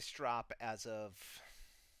serious drop as of.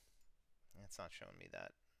 It's not showing me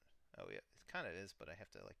that. Oh yeah, it kind of is, but I have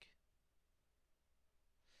to like.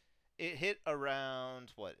 It hit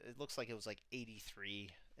around what? It looks like it was like 83.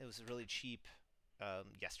 It was really cheap.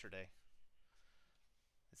 yesterday.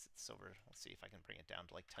 It's over. Let's see if I can bring it down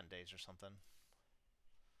to like 10 days or something.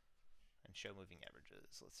 And show moving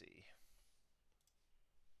averages. Let's see.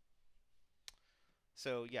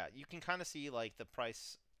 So yeah, you can kind of see like the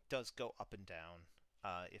price does go up and down.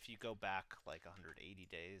 If you go back like 180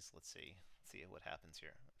 days, let's see what happens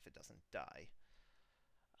here if it doesn't die.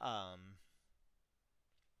 Um,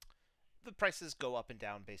 the prices go up and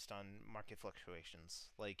down based on market fluctuations.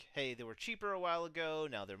 Like, hey, they were cheaper a while ago,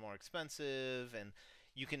 now they're more expensive, and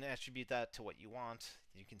you can attribute that to what you want.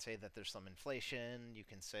 You can say that there's some inflation. You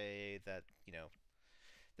can say that,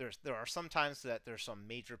 there are some times that there's some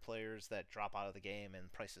major players that drop out of the game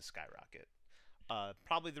and prices skyrocket.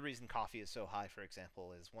 Probably the reason coffee is so high, for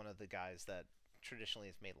example, is one of the guys that traditionally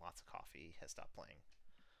has made lots of coffee has stopped playing.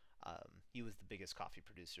 He was the biggest coffee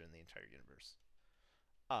producer in the entire universe.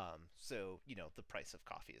 So, the price of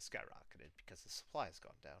coffee is skyrocketed because the supply has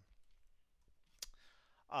gone down.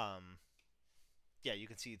 Um, yeah, you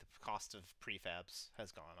can see the cost of prefabs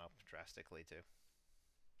has gone up drastically too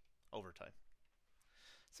over time.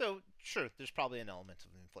 So, sure, there's probably an element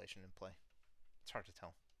of inflation in play. It's hard to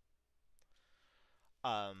tell.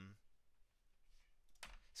 Um,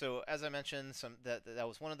 so, as I mentioned, that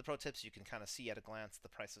was one of the pro tips. You can kind of see at a glance the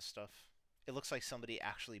price of stuff. It looks like somebody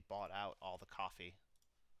actually bought out all the coffee.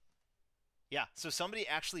 Yeah, so somebody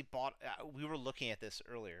actually bought. We were looking at this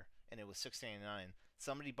earlier, and it was $6.99.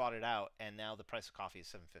 Somebody bought it out, and now the price of coffee is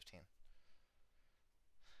 $7.15.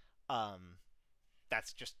 Um,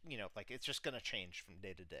 that's just like it's just gonna change from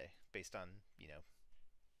day to day based on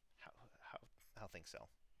how how how things sell.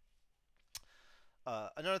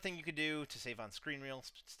 Another thing you could do to save on screen real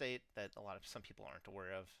estate that some people aren't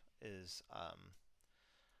aware of is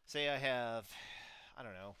say I have, I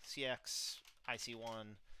don't know, CX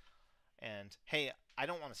IC1, and hey, I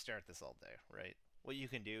don't want to stare at this all day, right? What you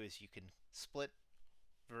can do is you can split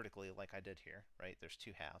vertically like I did here, right? There's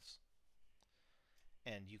two halves.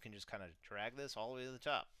 And you can just kind of drag this all the way to the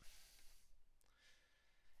top.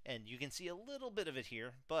 And you can see a little bit of it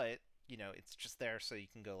here, but it's just there so you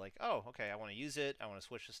can go like, oh, okay, I want to use it. I want to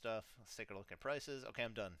switch the stuff. Let's take a look at prices. Okay,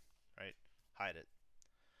 I'm done, right? Hide it.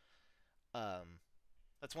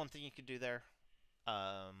 That's one thing you could do there.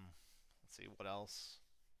 Let's see, what else?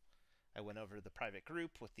 I went over to the private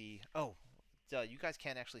group with oh, you guys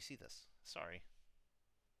can't actually see this. Sorry.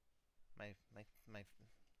 My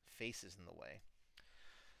face is in the way.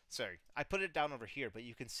 Sorry, I put it down over here, but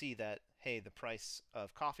you can see that, hey, the price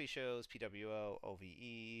of coffee shows, PWO,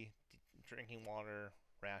 OVE, drinking water,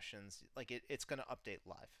 rations, like it's going to update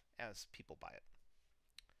live as people buy it.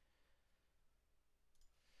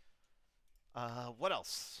 What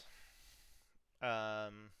else?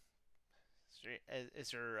 Um,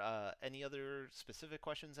 is there any other specific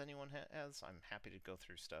questions anyone has? I'm happy to go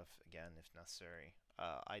through stuff again if necessary.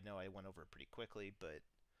 I know I went over it pretty quickly, but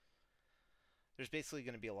there's basically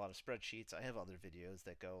going to be a lot of spreadsheets. I have other videos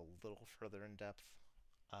that go a little further in depth.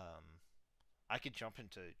 I could jump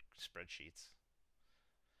into spreadsheets.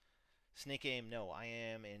 Snake Aim, no, I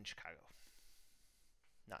am in Chicago,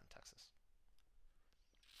 not in Texas.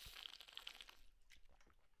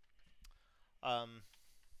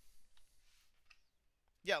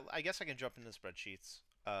 Yeah, I guess I can jump into spreadsheets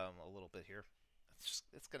a little bit here.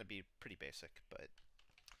 It's going to be pretty basic, but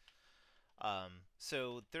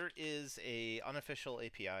so there is a unofficial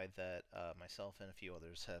API that myself and a few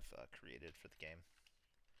others have created for the game.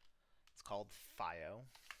 It's called FIO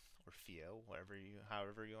or FIO,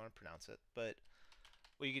 however you want to pronounce it. But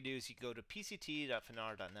what you can do is you can go to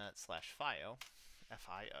pct.finar.net/FIO,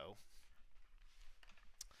 FIO,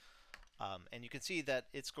 and you can see that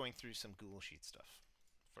it's going through some Google Sheets stuff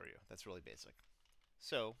for you. That's really basic.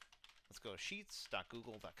 So let's go to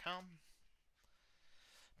sheets.google.com.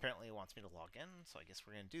 Apparently it wants me to log in, so I guess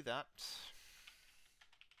we're going to do that.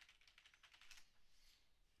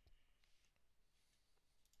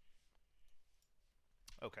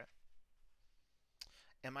 Okay.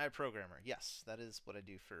 Am I a programmer? Yes, that is what I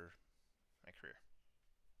do for my career.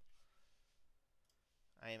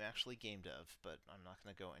 I am actually game dev, but I'm not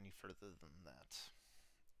going to go any further than that.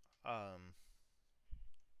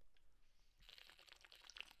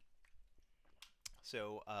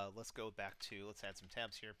 So let's go back to, let's add some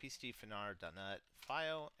tabs here, pctfinar.net,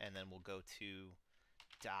 FIO, and then we'll go to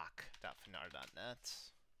doc.finar.net.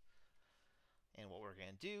 And what we're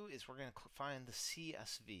going to do is we're going to find the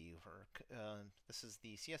CSV. This is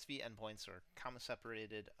the CSV endpoints, or comma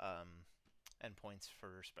separated endpoints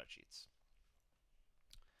for spreadsheets.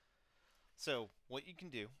 So what you can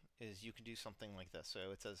do is you can do something like this.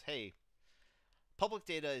 So it says, hey, public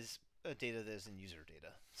data is data that is in user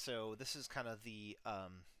data. So this is kind of the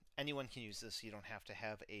anyone can use this. You don't have to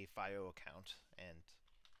have a FIO account and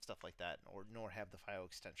stuff like that, or nor have the FIO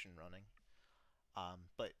extension running.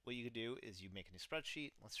 But what you could do is you make a new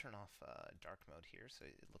spreadsheet. Let's turn off dark mode here so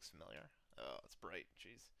it looks familiar. Oh, it's bright.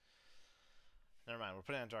 Jeez. Never mind. We're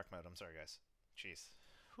putting it on dark mode. I'm sorry, guys. Jeez.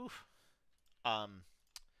 Whew.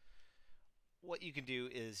 What you can do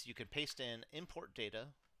is you can paste in import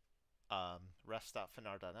data,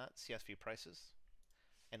 refs.finar.net, CSV prices.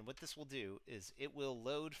 And what this will do is it will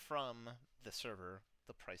load from the server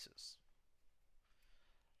the prices.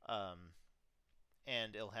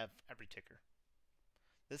 And it'll have every ticker.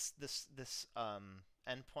 This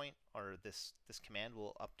endpoint or this command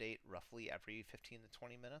will update roughly every 15 to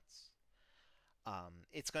 20 minutes.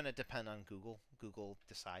 It's going to depend on Google. Google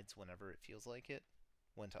decides whenever it feels like it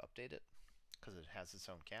when to update it because it has its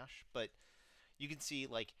own cache. But you can see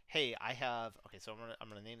like, hey, I have, okay, so I'm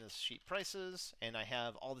gonna name this sheet prices, and I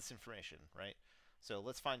have all this information, right? So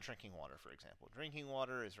let's find drinking water, for example. Drinking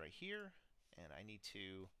water is right here, and I need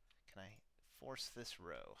to, can I force this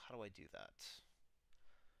row? How do I do that?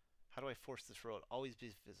 How do I force this row to always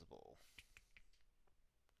be visible?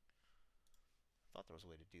 I thought there was a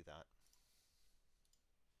way to do that.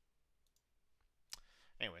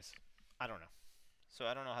 Anyways, I don't know. So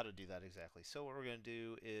I don't know how to do that exactly. So what we're going to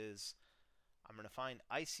do is I'm going to find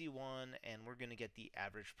IC1 and we're going to get the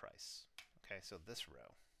average price. Okay, so this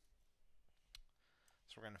row.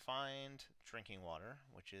 So we're going to find drinking water,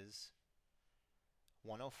 which is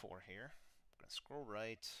 104 here. We're going to scroll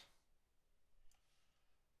right.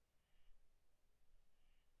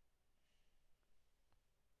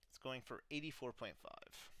 It's going for 84.5.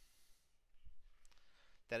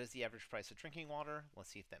 That is the average price of drinking water.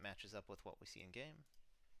 Let's see if that matches up with what we see in game.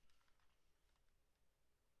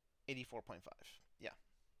 84.5. Yeah.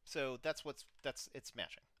 So it's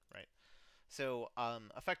matching, right? So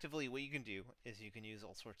effectively what you can do is you can use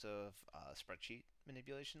all sorts of spreadsheet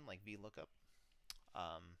manipulation like VLOOKUP.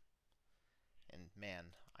 And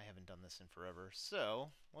man, I haven't done this in forever.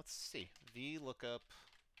 So let's see. VLOOKUP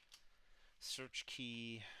search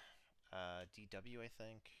key DW, I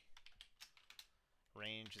think.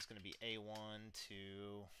 Range is going to be A1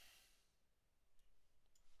 to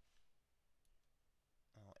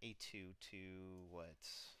A2 to what?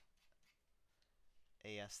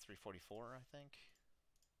 AS344, I think.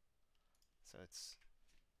 So it's,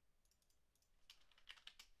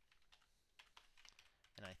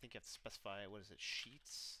 and I think you have to specify, what is it,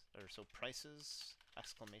 sheets, or so prices,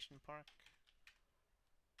 exclamation mark.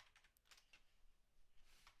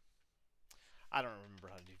 I don't remember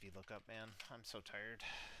how to do VLOOKUP, man. I'm so tired.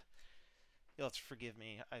 You'll have to forgive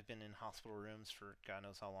me. I've been in hospital rooms for God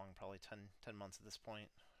knows how long, probably 10 months at this point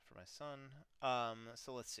for my son.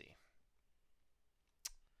 So let's see.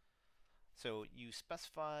 So you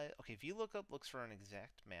specify, okay, VLOOKUP looks for an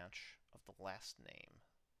exact match of the last name.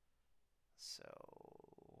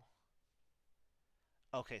 So,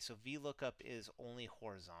 okay, so VLOOKUP is only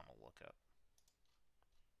horizontal lookup.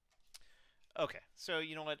 Okay, so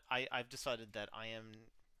you know what? I've decided that I am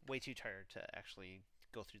way too tired to actually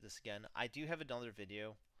go through this again. I do have another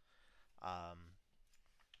video,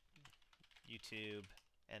 YouTube,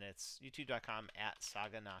 and it's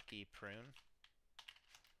youtube.com/SaganakiPrune.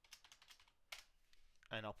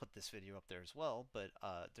 And I'll put this video up there as well, but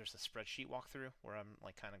there's a spreadsheet walkthrough where I'm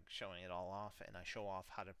like kind of showing it all off, and I show off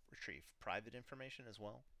how to retrieve private information as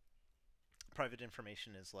well. Private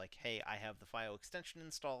information is like, hey, I have the FIO extension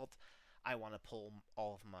installed. I want to pull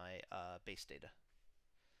all of my base data.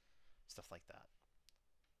 Stuff like that.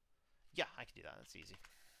 Yeah, I can do that. That's easy.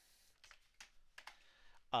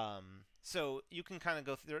 So you can kind of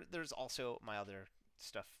go through. There's also my other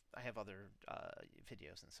stuff. I have other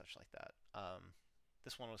videos and such like that.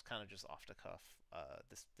 This one was kind of just off the cuff,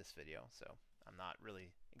 this video, so I'm not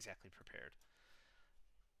really exactly prepared.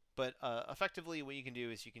 But effectively, what you can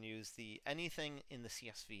do is you can use the anything in the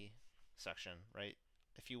CSV section, right?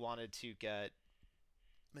 If you wanted to get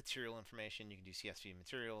material information, you can do CSV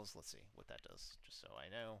materials. Let's see what that does, just so I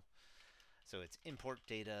know. So it's import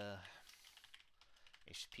data,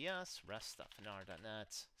 HTTPS,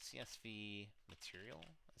 rest.finar.net, CSV material.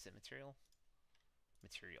 Is it material?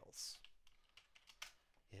 Materials.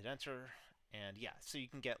 You hit enter, and yeah, so you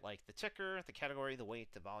can get like the ticker, the category, the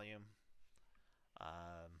weight, the volume.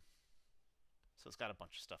 So it's got a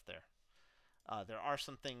bunch of stuff there. There are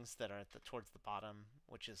some things that are towards the bottom,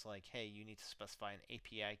 which is like, hey, you need to specify an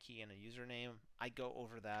API key and a username. I go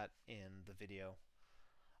over that in the video.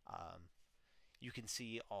 You can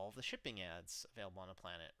see all the shipping ads available on a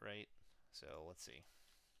planet, right? So let's see.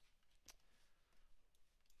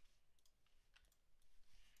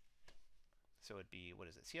 So it'd be, what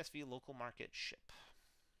is it? CSV local market ship.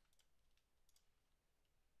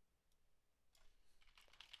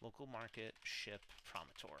 Local market ship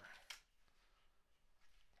Promitor.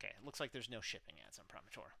 Okay, it looks like there's no shipping ads on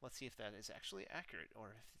Promitor. Let's see if that is actually accurate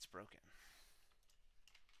or if it's broken.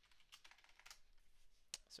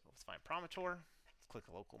 So let's find Promitor. Let's click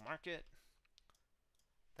local market.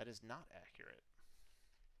 That is not accurate.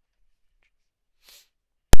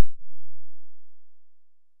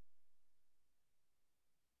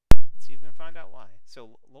 Let's see if we can find out why.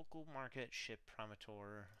 So local market ship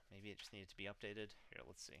Promitor. Maybe it just needed to be updated. Here,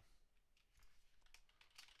 let's see.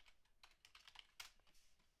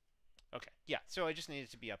 Okay, yeah. So I just needed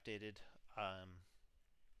to be updated.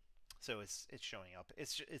 So it's showing up.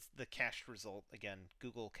 It's the cached result again.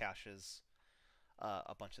 Google caches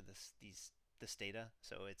a bunch of this data,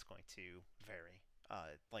 so it's going to vary.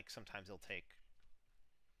 Like sometimes it'll take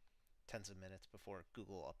tens of minutes before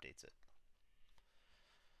Google updates it.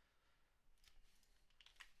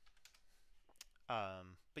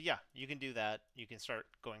 But yeah, you can do that. You can start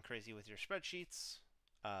going crazy with your spreadsheets.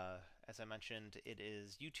 As I mentioned, it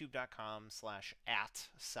is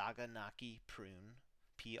youtube.com/@saganaki_prune,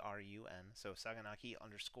 Prun. So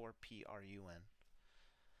Saganaki_Prun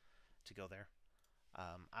to go there.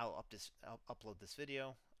 I'll upload this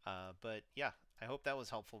video. But yeah, I hope that was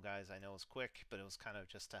helpful, guys. I know it was quick, but it was kind of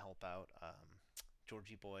just to help out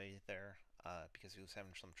Georgie Boy there because he was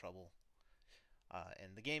having some trouble.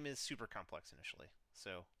 And the game is super complex initially.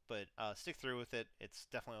 So, but stick through with it. It's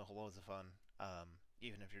definitely loads of fun,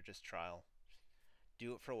 even if you're just trial.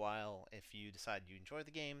 Do it for a while. If you decide you enjoy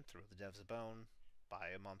the game, throw the devs a bone, buy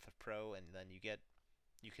a month of pro, and then you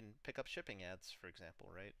can pick up shipping ads, for example,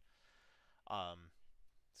 right?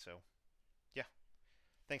 So, yeah.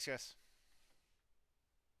 Thanks, guys.